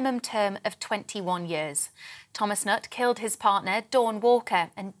with a minimum term of 21 years. Thomas Nutt killed his partner, Dawn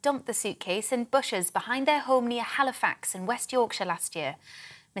Walker, and dumped the suitcase in bushes behind their home near Halifax in West Yorkshire last year.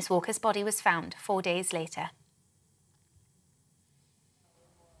 Miss Walker's body was found 4 days later.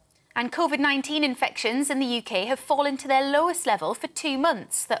 And COVID-19 infections in the UK have fallen to their lowest level for 2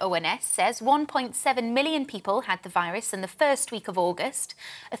 months. The ONS says 1.7 million people had the virus in the first week of August,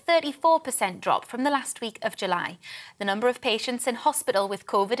 a 34% drop from the last week of July. The number of patients in hospital with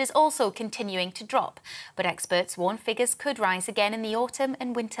COVID is also continuing to drop, but experts warn figures could rise again in the autumn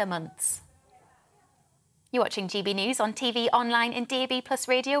and winter months. You're watching GB News on TV, online and DAB+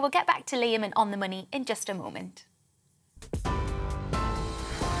 radio. We'll get back to Liam and On the Money in just a moment.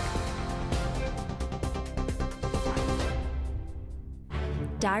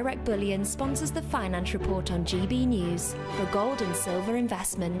 Direct Bullion sponsors the Finance Report on GB News for gold and silver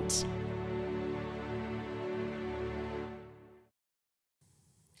investment.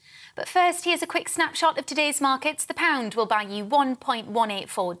 But first, here's a quick snapshot of today's markets. The pound will buy you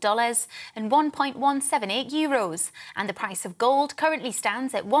 $1.184 and €1.178, and the price of gold currently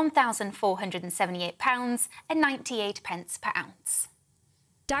stands at £1,478.98 per ounce.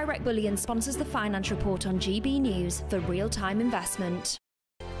 Direct Bullion sponsors the Finance Report on GB News for real-time investment.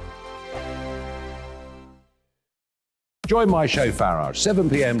 Join my show Farage, 7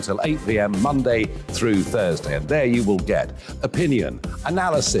 p.m. till 8 p.m. Monday through Thursday, and there you will get opinion,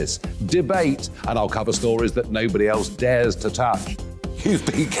 analysis, debate, and I'll cover stories that nobody else dares to touch. You've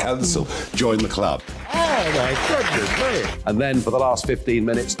been cancelled. Join the club. Oh my goodness me. And then for the last 15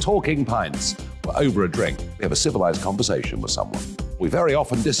 minutes, talking pints. We're over a drink. We have a civilised conversation with someone. We very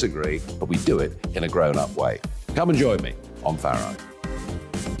often disagree, but we do it in a grown-up way. Come and join me on Farage.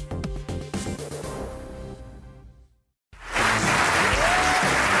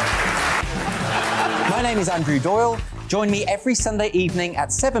 My name is Andrew Doyle. Join me every Sunday evening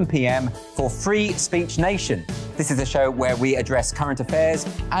at 7 p.m. for Free Speech Nation. This is a show where we address current affairs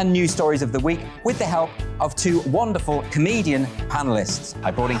and news stories of the week with the help of two wonderful comedian panellists.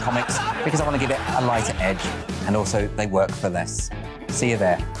 I brought in comics because I want to give it a lighter edge, and also they work for less. See you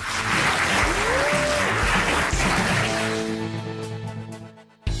there.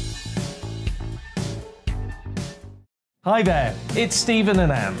 Hi there, it's Stephen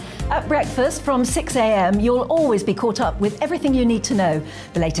and Anne. At breakfast from 6 a.m, you'll always be caught up with everything you need to know,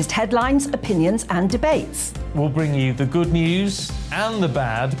 the latest headlines, opinions and debates. We'll bring you the good news and the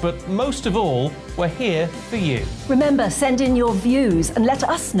bad, but most of all, we're here for you. Remember, send in your views and let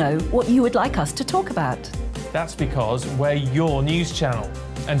us know what you would like us to talk about. That's because we're your news channel.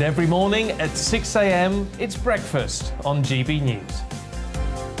 And every morning at 6 a.m, it's breakfast on GB News.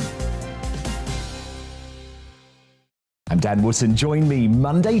 I'm Dan Wootton. Join me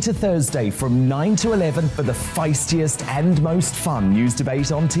Monday to Thursday from 9 to 11 for the feistiest and most fun news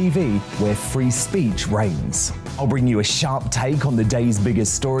debate on TV, where free speech reigns. I'll bring you a sharp take on the day's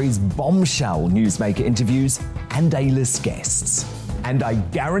biggest stories, bombshell newsmaker interviews, and A-list guests. And I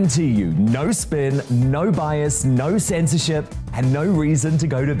guarantee you, no spin, no bias, no censorship, and no reason to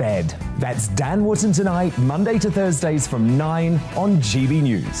go to bed. That's Dan Wootton tonight, Monday to Thursdays from 9 on GB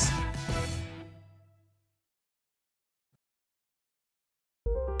News.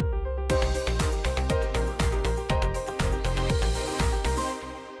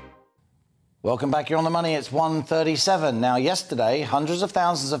 Welcome back. You're on the money. It's 1:37. Now, yesterday, hundreds of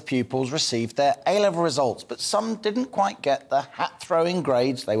thousands of pupils received their A-level results, but some didn't quite get the hat-throwing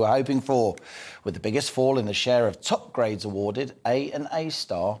grades they were hoping for, with the biggest fall in the share of top grades awarded, A and A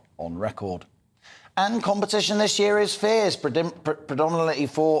star, on record. And competition this year is fierce, predominantly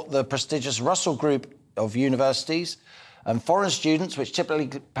for the prestigious Russell Group of universities. And foreign students, which typically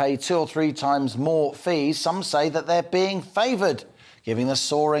pay 2 or 3 times more fees, some say that they're being favoured, giving the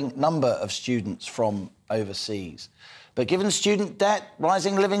soaring number of students from overseas. But given student debt,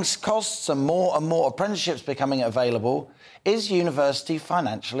 rising living costs and more apprenticeships becoming available, is university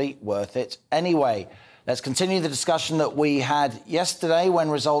financially worth it anyway? Let's continue the discussion that we had yesterday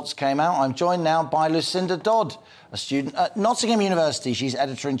when results came out. I'm joined now by Lucinda Dodd, a student at Nottingham University. She's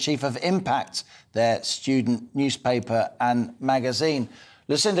editor-in-chief of Impact, their student newspaper and magazine.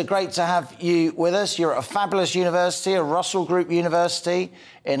 Lucinda, great to have you with us. You're at a fabulous university, a Russell Group university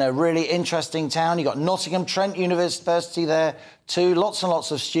in a really interesting town. You've got Nottingham Trent University there too. Lots and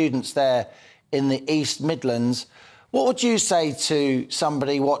lots of students there in the East Midlands. What would you say to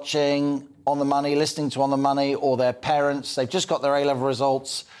somebody watching On the Money, listening to On the Money, or their parents? They've just got their A-level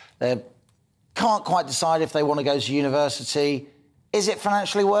results. They can't quite decide if they want to go to university. Is it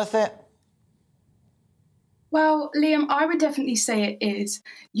financially worth it? Well, Liam, I would definitely say it is.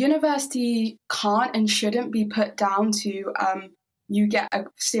 University can't and shouldn't be put down to you get a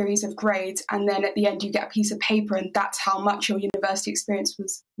series of grades and then at the end you get a piece of paper and that's how much your university experience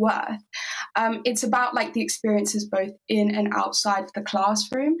was worth. It's about like the experiences both in and outside of the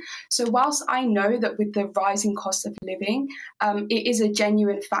classroom. So whilst I know that with the rising cost of living, it is a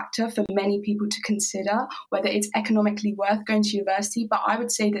genuine factor for many people to consider whether it's economically worth going to university, but I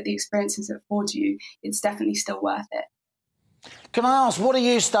would say that the experiences it affords you, it's definitely still worth it. Can I ask, what are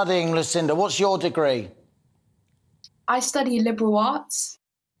you studying, Lucinda? What's your degree? I study liberal arts.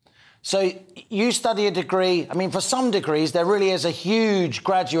 So you study a degree, I mean, for some degrees, there really is a huge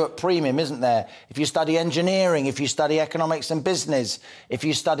graduate premium, isn't there? If you study engineering, if you study economics and business, if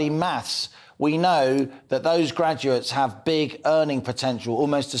you study maths, we know that those graduates have big earning potential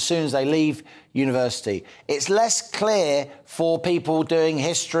almost as soon as they leave university. It's less clear for people doing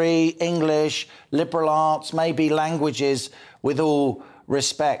history, English, liberal arts, maybe languages, with all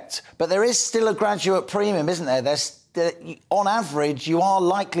respect. But there is still a graduate premium, isn't there? On average, you are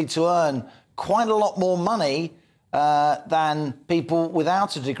likely to earn quite a lot more money than people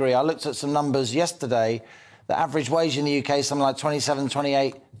without a degree. I looked at some numbers yesterday. The average wage in the UK is something like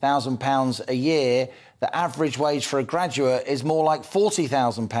 £27,000, £28,000 a year. The average wage for a graduate is more like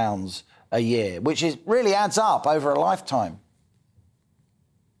 £40,000 a year, which really adds up over a lifetime.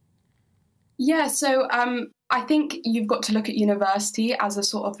 Yeah, so I think you've got to look at university as a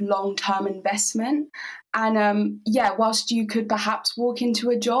sort of long-term investment. And yeah, whilst you could perhaps walk into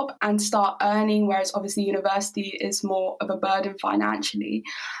a job and start earning, whereas obviously university is more of a burden financially,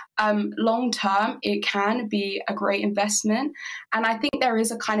 long-term, it can be a great investment. And I think there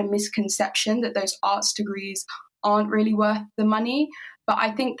is a kind of misconception that those arts degrees aren't really worth the money. But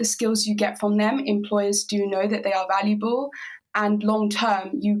I think the skills you get from them, employers do know that they are valuable. And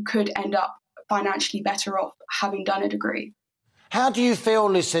long-term, you could end up financially better off having done a degree. How do you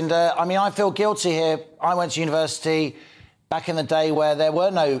feel, Lucinda? I mean, I feel guilty here. I went to university back in the day where there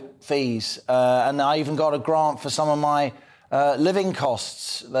were no fees, and I even got a grant for some of my living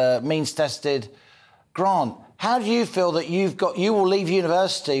costs, the means-tested grant. How do you feel that you will leave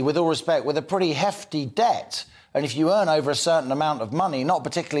university, with all respect, with a pretty hefty debt? And if you earn over a certain amount of money, not a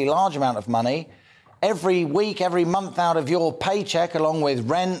particularly large amount of money, every week, every month out of your paycheck, along with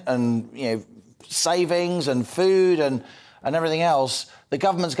rent and savings and food and everything else, the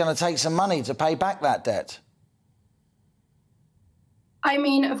government's going to take some money to pay back that debt. I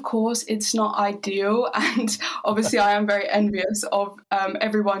mean, of course, it's not ideal. And obviously, I am very envious of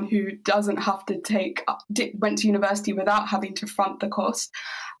everyone who doesn't have to went to university without having to front the cost.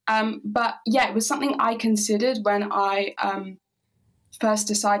 But yeah, it was something I considered when I first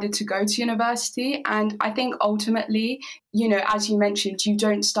decided to go to university. And I think ultimately, as you mentioned, you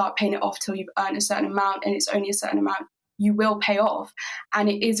don't start paying it off till you've earned a certain amount, and it's only a certain amount you will pay off. And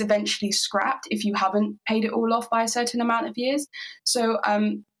it is eventually scrapped if you haven't paid it all off by a certain amount of years. So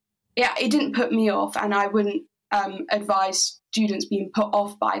yeah, it didn't put me off, and I wouldn't advise students being put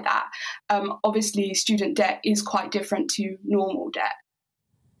off by that. Obviously, student debt is quite different to normal debt.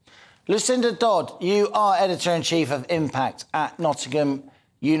 Lucinda Dodd, you are editor-in-chief of Impact at Nottingham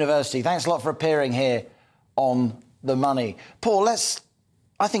University. Thanks a lot for appearing here on The Money. Paul,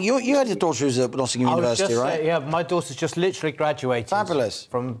 I think you had a daughter who's at Nottingham University, right? Yeah, my daughter's just literally graduated. Fabulous.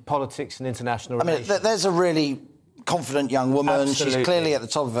 From politics and international relations. I mean, there's a really confident young woman. Absolutely. She's clearly at the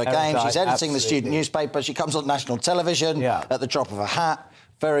top of her game. She's editing the student Absolutely. newspaper. She comes on national television at the drop of a hat.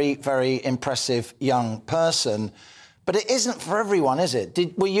 Very, very impressive young person. But it isn't for everyone, is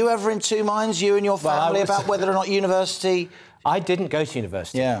it? Were you ever in two minds, you and your family, about whether or not university... I didn't go to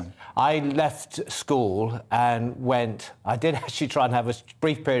university. Yeah. I left school and went... I did actually try and have a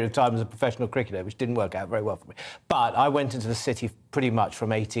brief period of time as a professional cricketer, which didn't work out very well for me. But I went into the city pretty much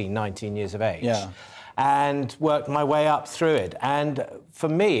from 18, 19 years of age. Yeah. And worked my way up through it. And for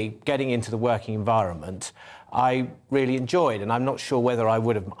me, getting into the working environment, I really enjoyed. And I'm not sure whether I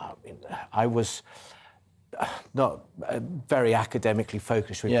would have... I was... not very academically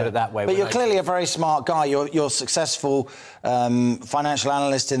focused, we put it that way. But you're clearly a very smart guy. You're a successful financial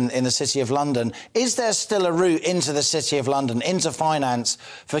analyst in the City of London. Is there still a route into the City of London, into finance,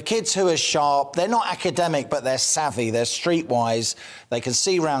 for kids who are sharp? They're not academic, but they're savvy, they're streetwise, they can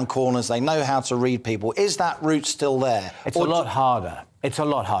see round corners, they know how to read people. Is that route still there? It's a lot harder. It's a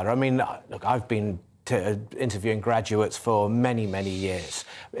lot harder. I mean, look, I've been interviewing graduates for many, many years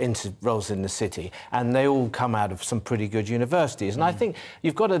into roles in the city, and they all come out of some pretty good universities. And I think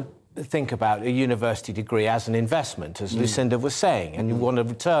you've got to think about a university degree as an investment, as Lucinda was saying, and you want a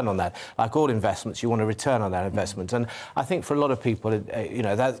return on that. Like all investments, you want a return on that investment. And I think for a lot of people, you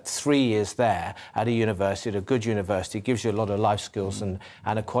know, that 3 years there at a university, at a good university, gives you a lot of life skills and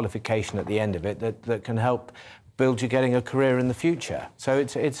a qualification at the end of it that can help build you getting a career in the future. So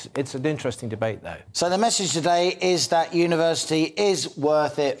it's an interesting debate, though. So the message today is that university is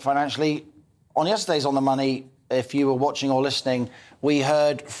worth it financially. On yesterday's On the Money, if you were watching or listening, we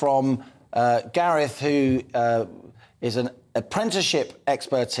heard from Gareth, who is an apprenticeship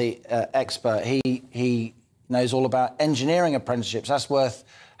expert. He knows all about engineering apprenticeships. That's worth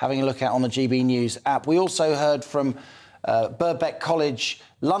having a look at on the GB News app. We also heard from Birkbeck College,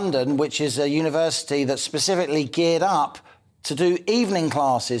 London, which is a university that's specifically geared up to do evening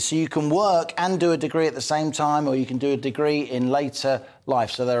classes, so you can work and do a degree at the same time, or you can do a degree in later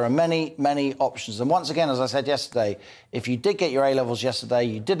life. So there are many, many options. And once again, as I said yesterday, if you did get your A-levels yesterday,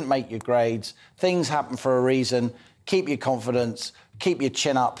 you didn't make your grades, things happen for a reason. Keep your confidence, keep your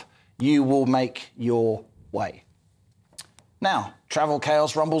chin up. You will make your way. Now, travel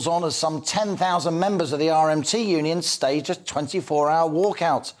chaos rumbles on as some 10,000 members of the RMT union stage a 24-hour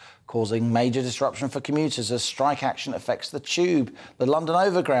walkout, causing major disruption for commuters as strike action affects the Tube, the London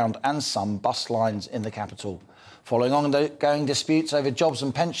Overground and some bus lines in the capital. Following ongoing disputes over jobs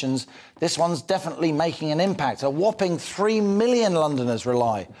and pensions, this one's definitely making an impact. A whopping 3 million Londoners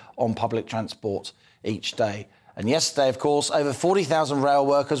rely on public transport each day. And yesterday, of course, over 40,000 rail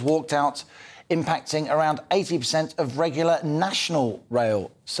workers walked out, impacting around 80% of regular national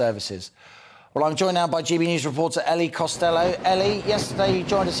rail services. Well, I'm joined now by GB News reporter Ellie Costello. Ellie, yesterday you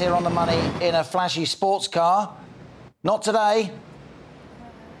joined us here on The Money in a flashy sports car. Not today.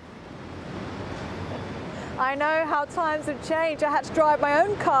 I know how times have changed. I had to drive my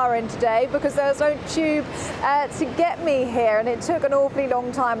own car in today because there was no tube to get me here, and it took an awfully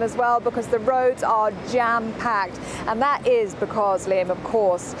long time as well because the roads are jam-packed. And that is because, Liam, of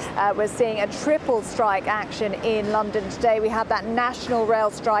course, we're seeing a triple strike action in London today. We had that national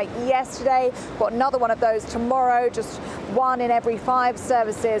rail strike yesterday, got another one of those tomorrow, just 1 in every 5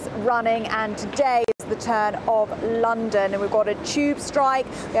 services running, and today is the turn of London. And we've got a tube strike,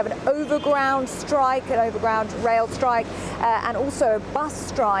 we have an overground strike, an overground rail strike, and also a bus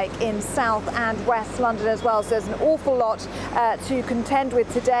strike in South and West London as well. So there's an awful lot to contend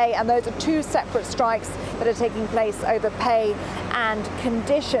with today, and those are 2 separate strikes that are taking place over pay and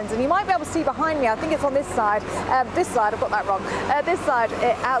conditions. And you might be able to see behind me, I think it's on this side, I've got that wrong, this side,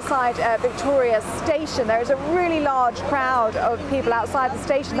 outside Victoria Station, there is a really large crowd of people outside the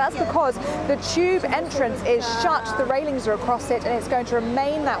station. That's because the tube entrance is shut, the railings are across it, and it's going to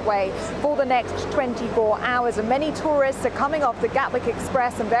remain that way for the next 24 hours. And many tourists are coming off the Gatwick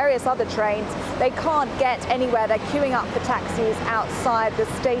Express and various other trains. They can't get anywhere. They're queuing up for taxis outside the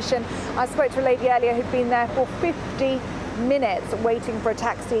station. I spoke to a lady earlier who'd been there for 50 minutes waiting for a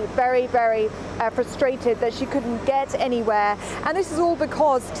taxi, very, very frustrated that she couldn't get anywhere. And this is all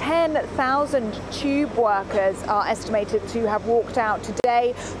because 10,000 tube workers are estimated to have walked out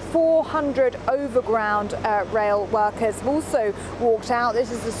today. 400 overground rail workers have also walked out.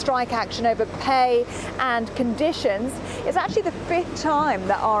 This is a strike action over pay and conditions. It's actually the 5th time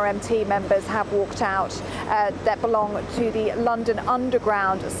that RMT members have walked out that belong to the London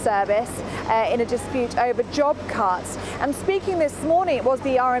Underground service in a dispute over job cuts. And speaking this morning, it was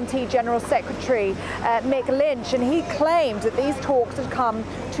the RMT General Secretary, Mick Lynch, and he claimed that these talks had come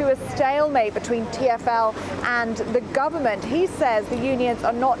to a stalemate between TfL and the government. He says the unions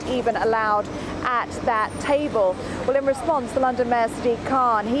are not even allowed at that table. Well, in response, the London Mayor Sadiq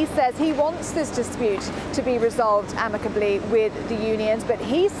Khan, he says he wants this dispute to be resolved amicably with the unions, but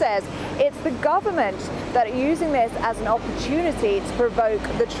he says it's the government that are using this as an opportunity to provoke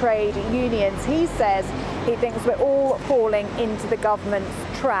the trade unions. He says he thinks we're all falling into the government's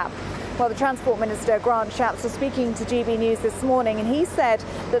trap. Well, the Transport Minister, Grant Shapps, was speaking to GB News this morning, and he said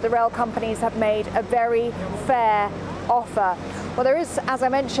that the rail companies have made a very fair offer. Well, there is, as I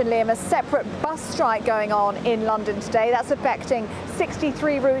mentioned, Liam, a separate bus strike going on in London today. That's affecting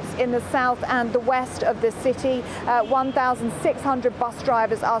 63 routes in the south and the west of the city. 1,600 bus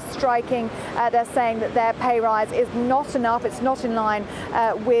drivers are striking. They're saying that their pay rise is not enough. It's not in line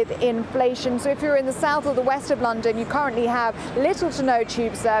with inflation. So if you're in the south or the west of London, you currently have little to no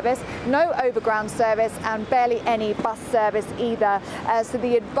tube service, no overground service, and barely any bus service either. So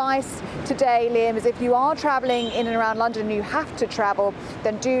the advice today, Liam, is if you are travelling in and around London and you have to travel,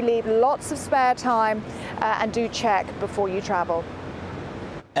 then do leave lots of spare time and do check before you travel.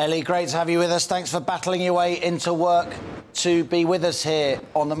 Ellie, great to have you with us. Thanks for battling your way into work to be with us here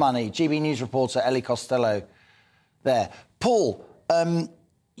on The Money. GB News reporter Ellie Costello there. Paul,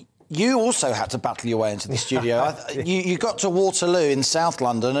 you also had to battle your way into the studio. You got to Waterloo in South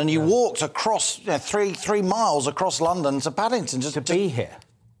London and you walked across 3 miles across London to Paddington just to be here.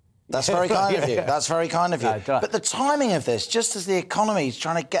 That's very kind of you. That's very kind of you. But the timing of this, just as the economy is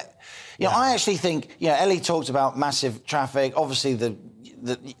trying to get... You know, I actually think... You know, Ellie talked about massive traffic. Obviously,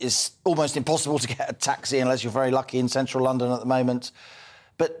 it's almost impossible to get a taxi unless you're very lucky in central London at the moment.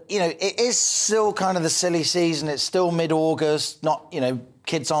 But, you know, it is still kind of the silly season. It's still mid-August. Not, you know,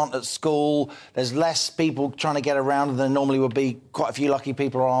 kids aren't at school. There's less people trying to get around than there normally would be. Quite a few lucky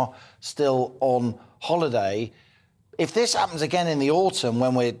people are still on holiday. If this happens again in the autumn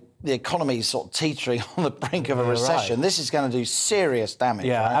when the economy is sort of teetering on the brink of a recession, this is going to do serious damage.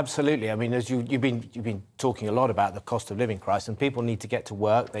 Yeah, right? absolutely. I mean, as you've been talking a lot about the cost of living crisis, and people need to get to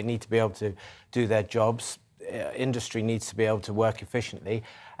work. They need to be able to do their jobs. Industry needs to be able to work efficiently,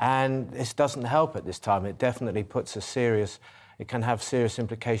 and this doesn't help at this time. It definitely puts it can have serious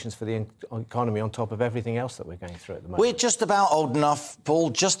implications for the economy on top of everything else that we're going through at the moment. We're just about old enough,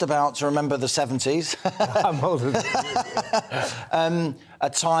 Paul, just about to remember the 70s. I'm older than you. A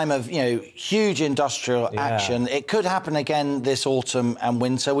time of, you know, huge industrial action. It could happen again this autumn and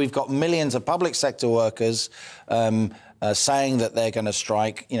winter. We've got millions of public sector workers saying that they're going to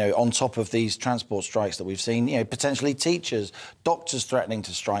strike, you know, on top of these transport strikes that we've seen. You know, potentially teachers, doctors threatening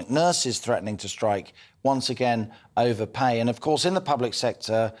to strike, nurses threatening to strike, once again over pay. And, of course, in the public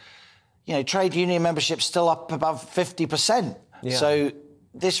sector, you know, trade union membership's still up above 50%. Yeah. So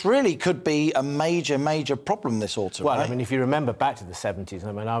this really could be a major, major problem this autumn. Well, right? I mean, if you remember back to the 70s,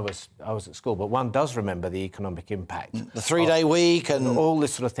 I mean, I was at school, but one does remember the economic impact. The three-day week and all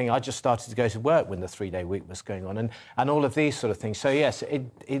this sort of thing. I just started to go to work when the three-day week was going on, and all of these sort of things. So, yes,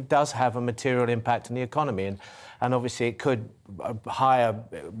 it does have a material impact on the economy, and obviously it could... higher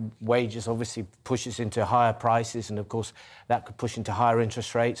wages obviously pushes into higher prices, and, of course, that could push into higher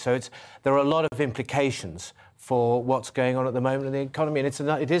interest rates. So there are a lot of implications for what's going on at the moment in the economy, and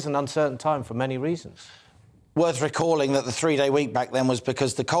it is an uncertain time for many reasons. Worth recalling that the three-day week back then was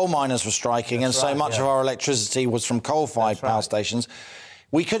because the coal miners were striking, and so much of our electricity was from coal-fired power stations.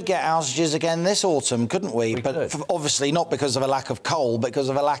 We could get outages again this autumn, couldn't we? But obviously not because of a lack of coal, but because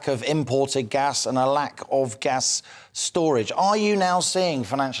of a lack of imported gas and a lack of gas storage. Are you now seeing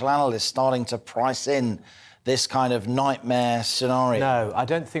financial analysts starting to price in this kind of nightmare scenario? No, I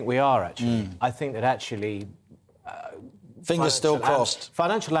don't think we are, actually. I think that actually... Fingers still crossed.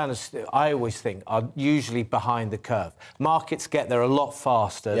 Financial analysts, I always think, are usually behind the curve. Markets get there a lot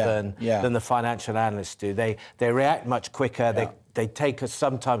faster than the financial analysts do. They react much quicker.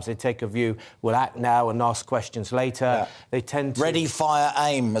 Sometimes they take a view, we'll act now and ask questions later. They tend to... Ready, fire,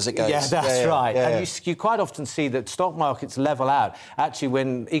 aim, as it goes. Yeah, that's right. And you quite often see that stock markets level out. Actually,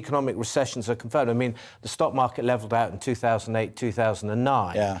 when economic recessions are confirmed, I mean, the stock market levelled out in 2008,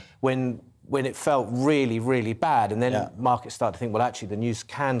 2009, when it felt really, really bad. And then markets start to think, well, actually, the news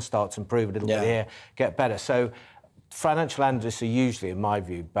can start to improve a little bit here, get better. So financial analysts are usually, in my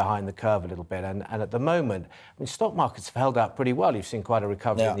view, behind the curve a little bit. And at the moment, I mean, stock markets have held out pretty well. You've seen quite a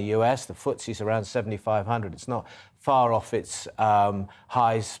recovery in the US. The FTSE's around 7,500. It's not far off its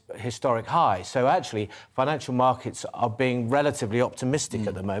historic high. So actually, financial markets are being relatively optimistic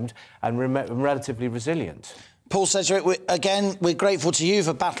at the moment and relatively resilient. Paul Sedgwick, again, we're grateful to you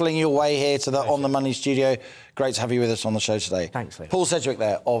for battling your way here to the On the Money studio. Great to have you with us on the show today. Thanks, Liam. Paul Sedgwick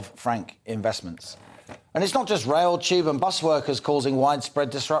there of Frank Investments. And it's not just rail, tube and bus workers causing widespread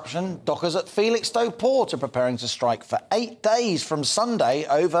disruption. Dockers at Felixstowe Port are preparing to strike for 8 days from Sunday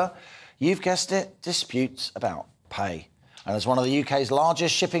over You've guessed it, disputes about pay. And as one of the UK's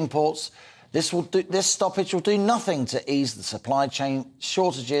largest shipping ports, this stoppage will do nothing to ease the supply chain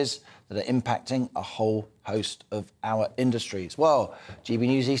shortages that are impacting a whole host of our industries. Well, GB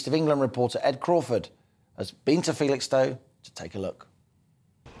News East of England reporter Ed Crawford has been to Felixstowe to take a look.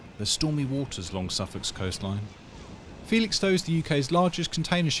 There's stormy waters along Suffolk's coastline. Felixstowe is the UK's largest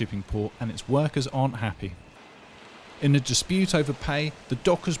container shipping port and its workers aren't happy. In a dispute over pay, the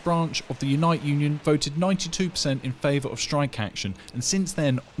Dockers branch of the Unite Union voted 92% in favour of strike action, and since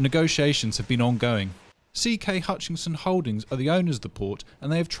then negotiations have been ongoing. CK Hutchinson Holdings are the owners of the port,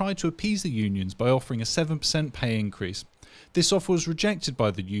 and they have tried to appease the unions by offering a 7% pay increase. This offer was rejected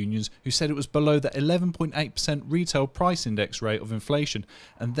by the unions, who said it was below the 11.8% retail price index rate of inflation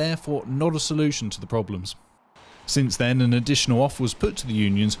and therefore not a solution to the problems. Since then, an additional offer was put to the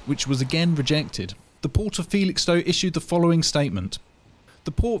unions, which was again rejected. The Port of Felixstowe issued the following statement.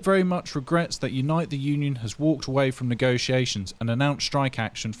 The port very much regrets that Unite the Union has walked away from negotiations and announced strike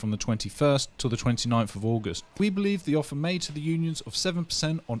action from the 21st to the 29th of August. We believe the offer made to the unions of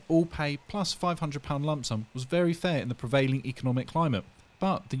 7% on all pay plus £500 lump sum was very fair in the prevailing economic climate.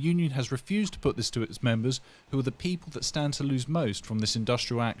 But the union has refused to put this to its members, who are the people that stand to lose most from this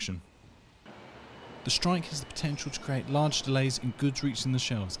industrial action. The strike has the potential to create large delays in goods reaching the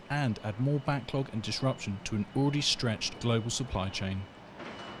shelves and add more backlog and disruption to an already stretched global supply chain.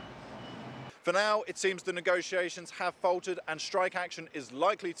 For now, it seems the negotiations have faltered and strike action is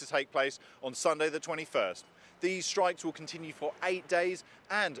likely to take place on Sunday the 21st. These strikes will continue for 8 days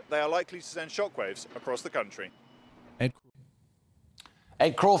and they are likely to send shockwaves across the country.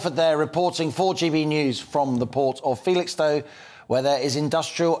 Ed Crawford there reporting for GB News from the port of Felixstowe, where there is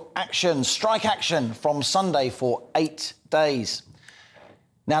industrial action, strike action from Sunday for 8 days.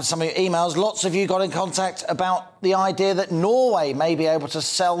 Now, to some of your emails, lots of you got in contact about the idea that Norway may be able to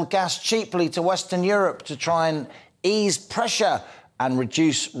sell gas cheaply to Western Europe to try and ease pressure and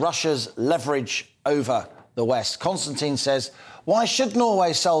reduce Russia's leverage over the West. Constantine says, why should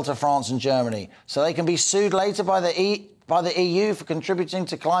Norway sell to France and Germany? So they can be sued later by the EU for contributing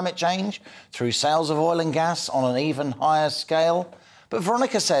to climate change through sales of oil and gas on an even higher scale. But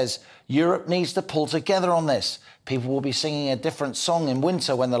Veronica says Europe needs to pull together on this. People will be singing a different song in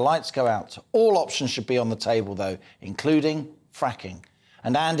winter when the lights go out. All options should be on the table, though, including fracking.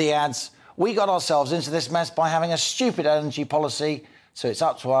 And Andy adds, we got ourselves into this mess by having a stupid energy policy, so it's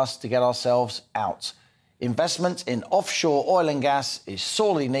up to us to get ourselves out. Investment in offshore oil and gas is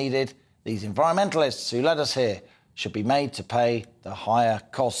sorely needed. These environmentalists who led us here should be made to pay the higher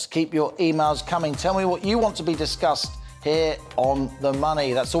costs. Keep your emails coming. Tell me what you want to be discussed here on The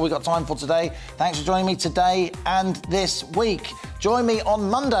Money. That's all we've got time for today. Thanks for joining me today and this week. Join me on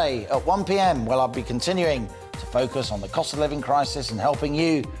Monday at 1 p.m, where I'll be continuing to focus on the cost of living crisis and helping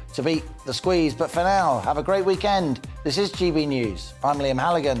you to beat the squeeze. But for now, have a great weekend. This is GB News. I'm Liam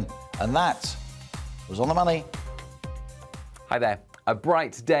Halligan, and that was On The Money. Hi there. A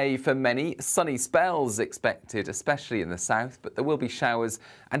bright day for many, sunny spells expected, especially in the south, but there will be showers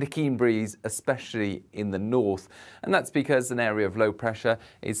and a keen breeze, especially in the north. And that's because an area of low pressure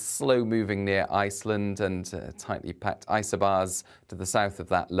is slow moving near Iceland, and tightly packed isobars to the south of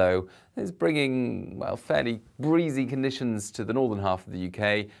that low is bringing, well, fairly breezy conditions to the northern half of the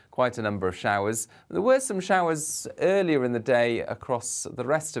UK. Quite a number of showers. There were some showers earlier in the day across the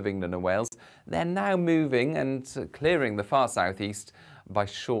rest of England and Wales. They're now moving and clearing the far southeast by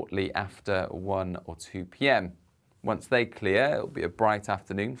shortly after 1 or 2 p.m. Once they clear, it'll be a bright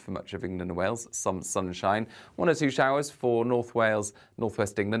afternoon for much of England and Wales, some sunshine. 1 or 2 showers for North Wales, North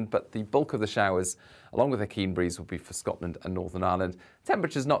West England, but the bulk of the showers, along with a keen breeze, will be for Scotland and Northern Ireland.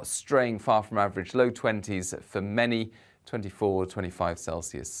 Temperatures not straying far from average, low 20s for many, 24, 25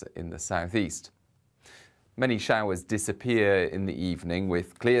 Celsius in the southeast. Many showers disappear in the evening,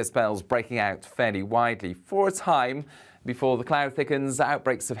 with clear spells breaking out fairly widely for a time before the cloud thickens.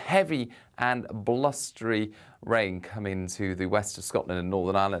 Outbreaks of heavy and blustery rain come into the west of Scotland and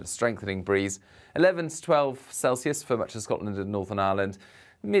Northern Ireland. A strengthening breeze, 11 to 12 Celsius for much of Scotland and Northern Ireland.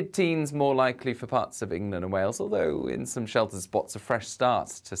 Mid-teens more likely for parts of England and Wales, although in some sheltered spots a fresh start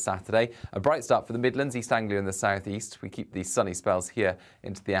to Saturday. A bright start for the Midlands, East Anglia and the South East. We keep these sunny spells here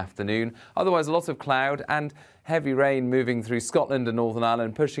into the afternoon. Otherwise a lot of cloud and heavy rain moving through Scotland and Northern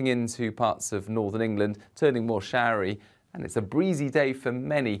Ireland, pushing into parts of Northern England, turning more showery. And it's a breezy day for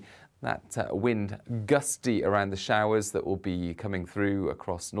many. That wind gusty around the showers that will be coming through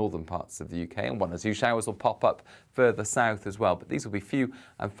across northern parts of the UK, and 1 or 2 showers will pop up further south as well, but these will be few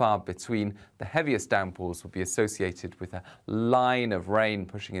and far between. The heaviest downpours will be associated with a line of rain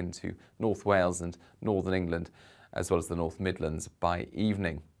pushing into North Wales and Northern England, as well as the North Midlands by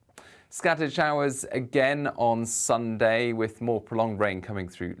evening. Scattered showers again on Sunday, with more prolonged rain coming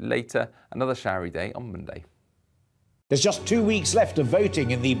through later. Another showery day on Monday. There's just 2 weeks left of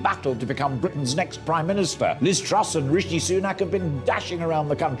voting in the battle to become Britain's next Prime Minister. Liz Truss and Rishi Sunak have been dashing around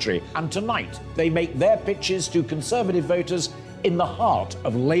the country, and tonight they make their pitches to Conservative voters in the heart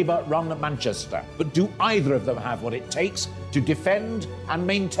of Labour-run Manchester. But do either of them have what it takes to defend and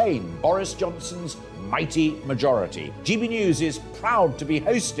maintain Boris Johnson's mighty majority? GB News is proud to be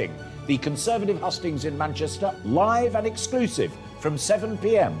hosting the Conservative hustings in Manchester, live and exclusive from 7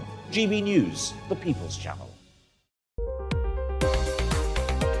 p.m. GB News, the People's Channel.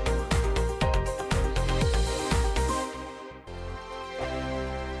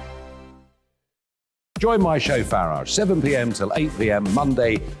 Join my show Farage, 7 p.m. till 8 p.m.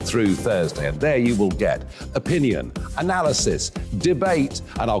 Monday through Thursday, and there you will get opinion, analysis, debate,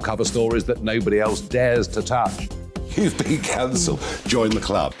 and I'll cover stories that nobody else dares to touch. You've been cancelled. Join the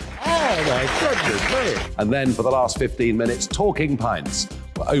club. Oh my goodness me. And then for the last 15 minutes, talking pints.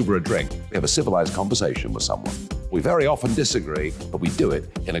 We're over a drink. We have a civilised conversation with someone. We very often disagree, but we do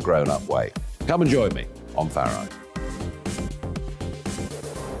it in a grown-up way. Come and join me on Farage.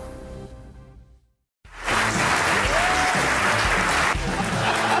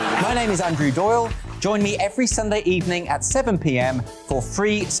 My name is Andrew Doyle. Join me every Sunday evening at 7 p.m. for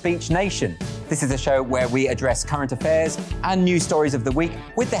Free Speech Nation. This is a show where we address current affairs and news stories of the week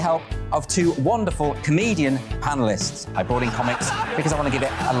with the help of two wonderful comedian panellists. I brought in comics because I want to give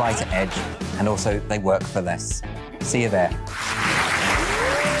it a lighter edge, and also they work for less. See you there.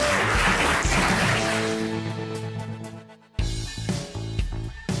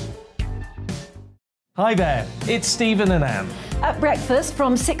 Hi there, it's Stephen and Anne. At breakfast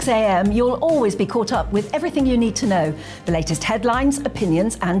from 6 a.m, you'll always be caught up with everything you need to know, the latest headlines,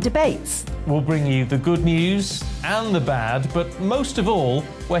 opinions and debates. We'll bring you the good news and the bad, but most of all,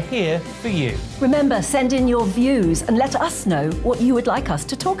 we're here for you. Remember, send in your views and let us know what you would like us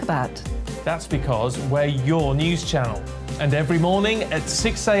to talk about. That's because we're your news channel. And every morning at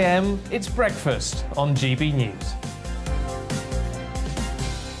 6 a.m, it's breakfast on GB News.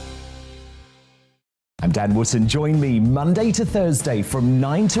 I'm Dan Wootton. Join me Monday to Thursday from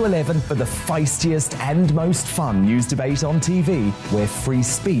 9 to 11 for the feistiest and most fun news debate on TV, where free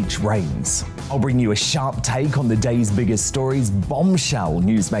speech reigns. I'll bring you a sharp take on the day's biggest stories, bombshell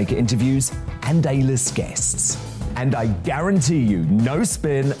newsmaker interviews, and A-list guests. And I guarantee you, no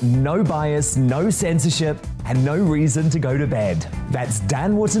spin, no bias, no censorship, and no reason to go to bed. That's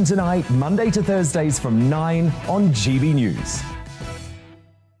Dan Wootton tonight, Monday to Thursdays from 9 on GB News.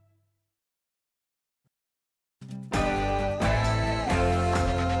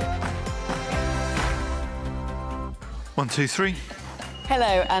 One, two, three. Hello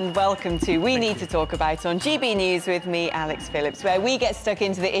and welcome to We Need to Talk About on GB News with me, Alex Phillips, where we get stuck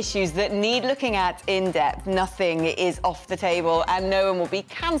into the issues that need looking at in depth. Nothing is off the table and no one will be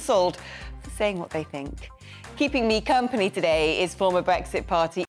cancelled for saying what they think. Keeping me company today is former Brexit Party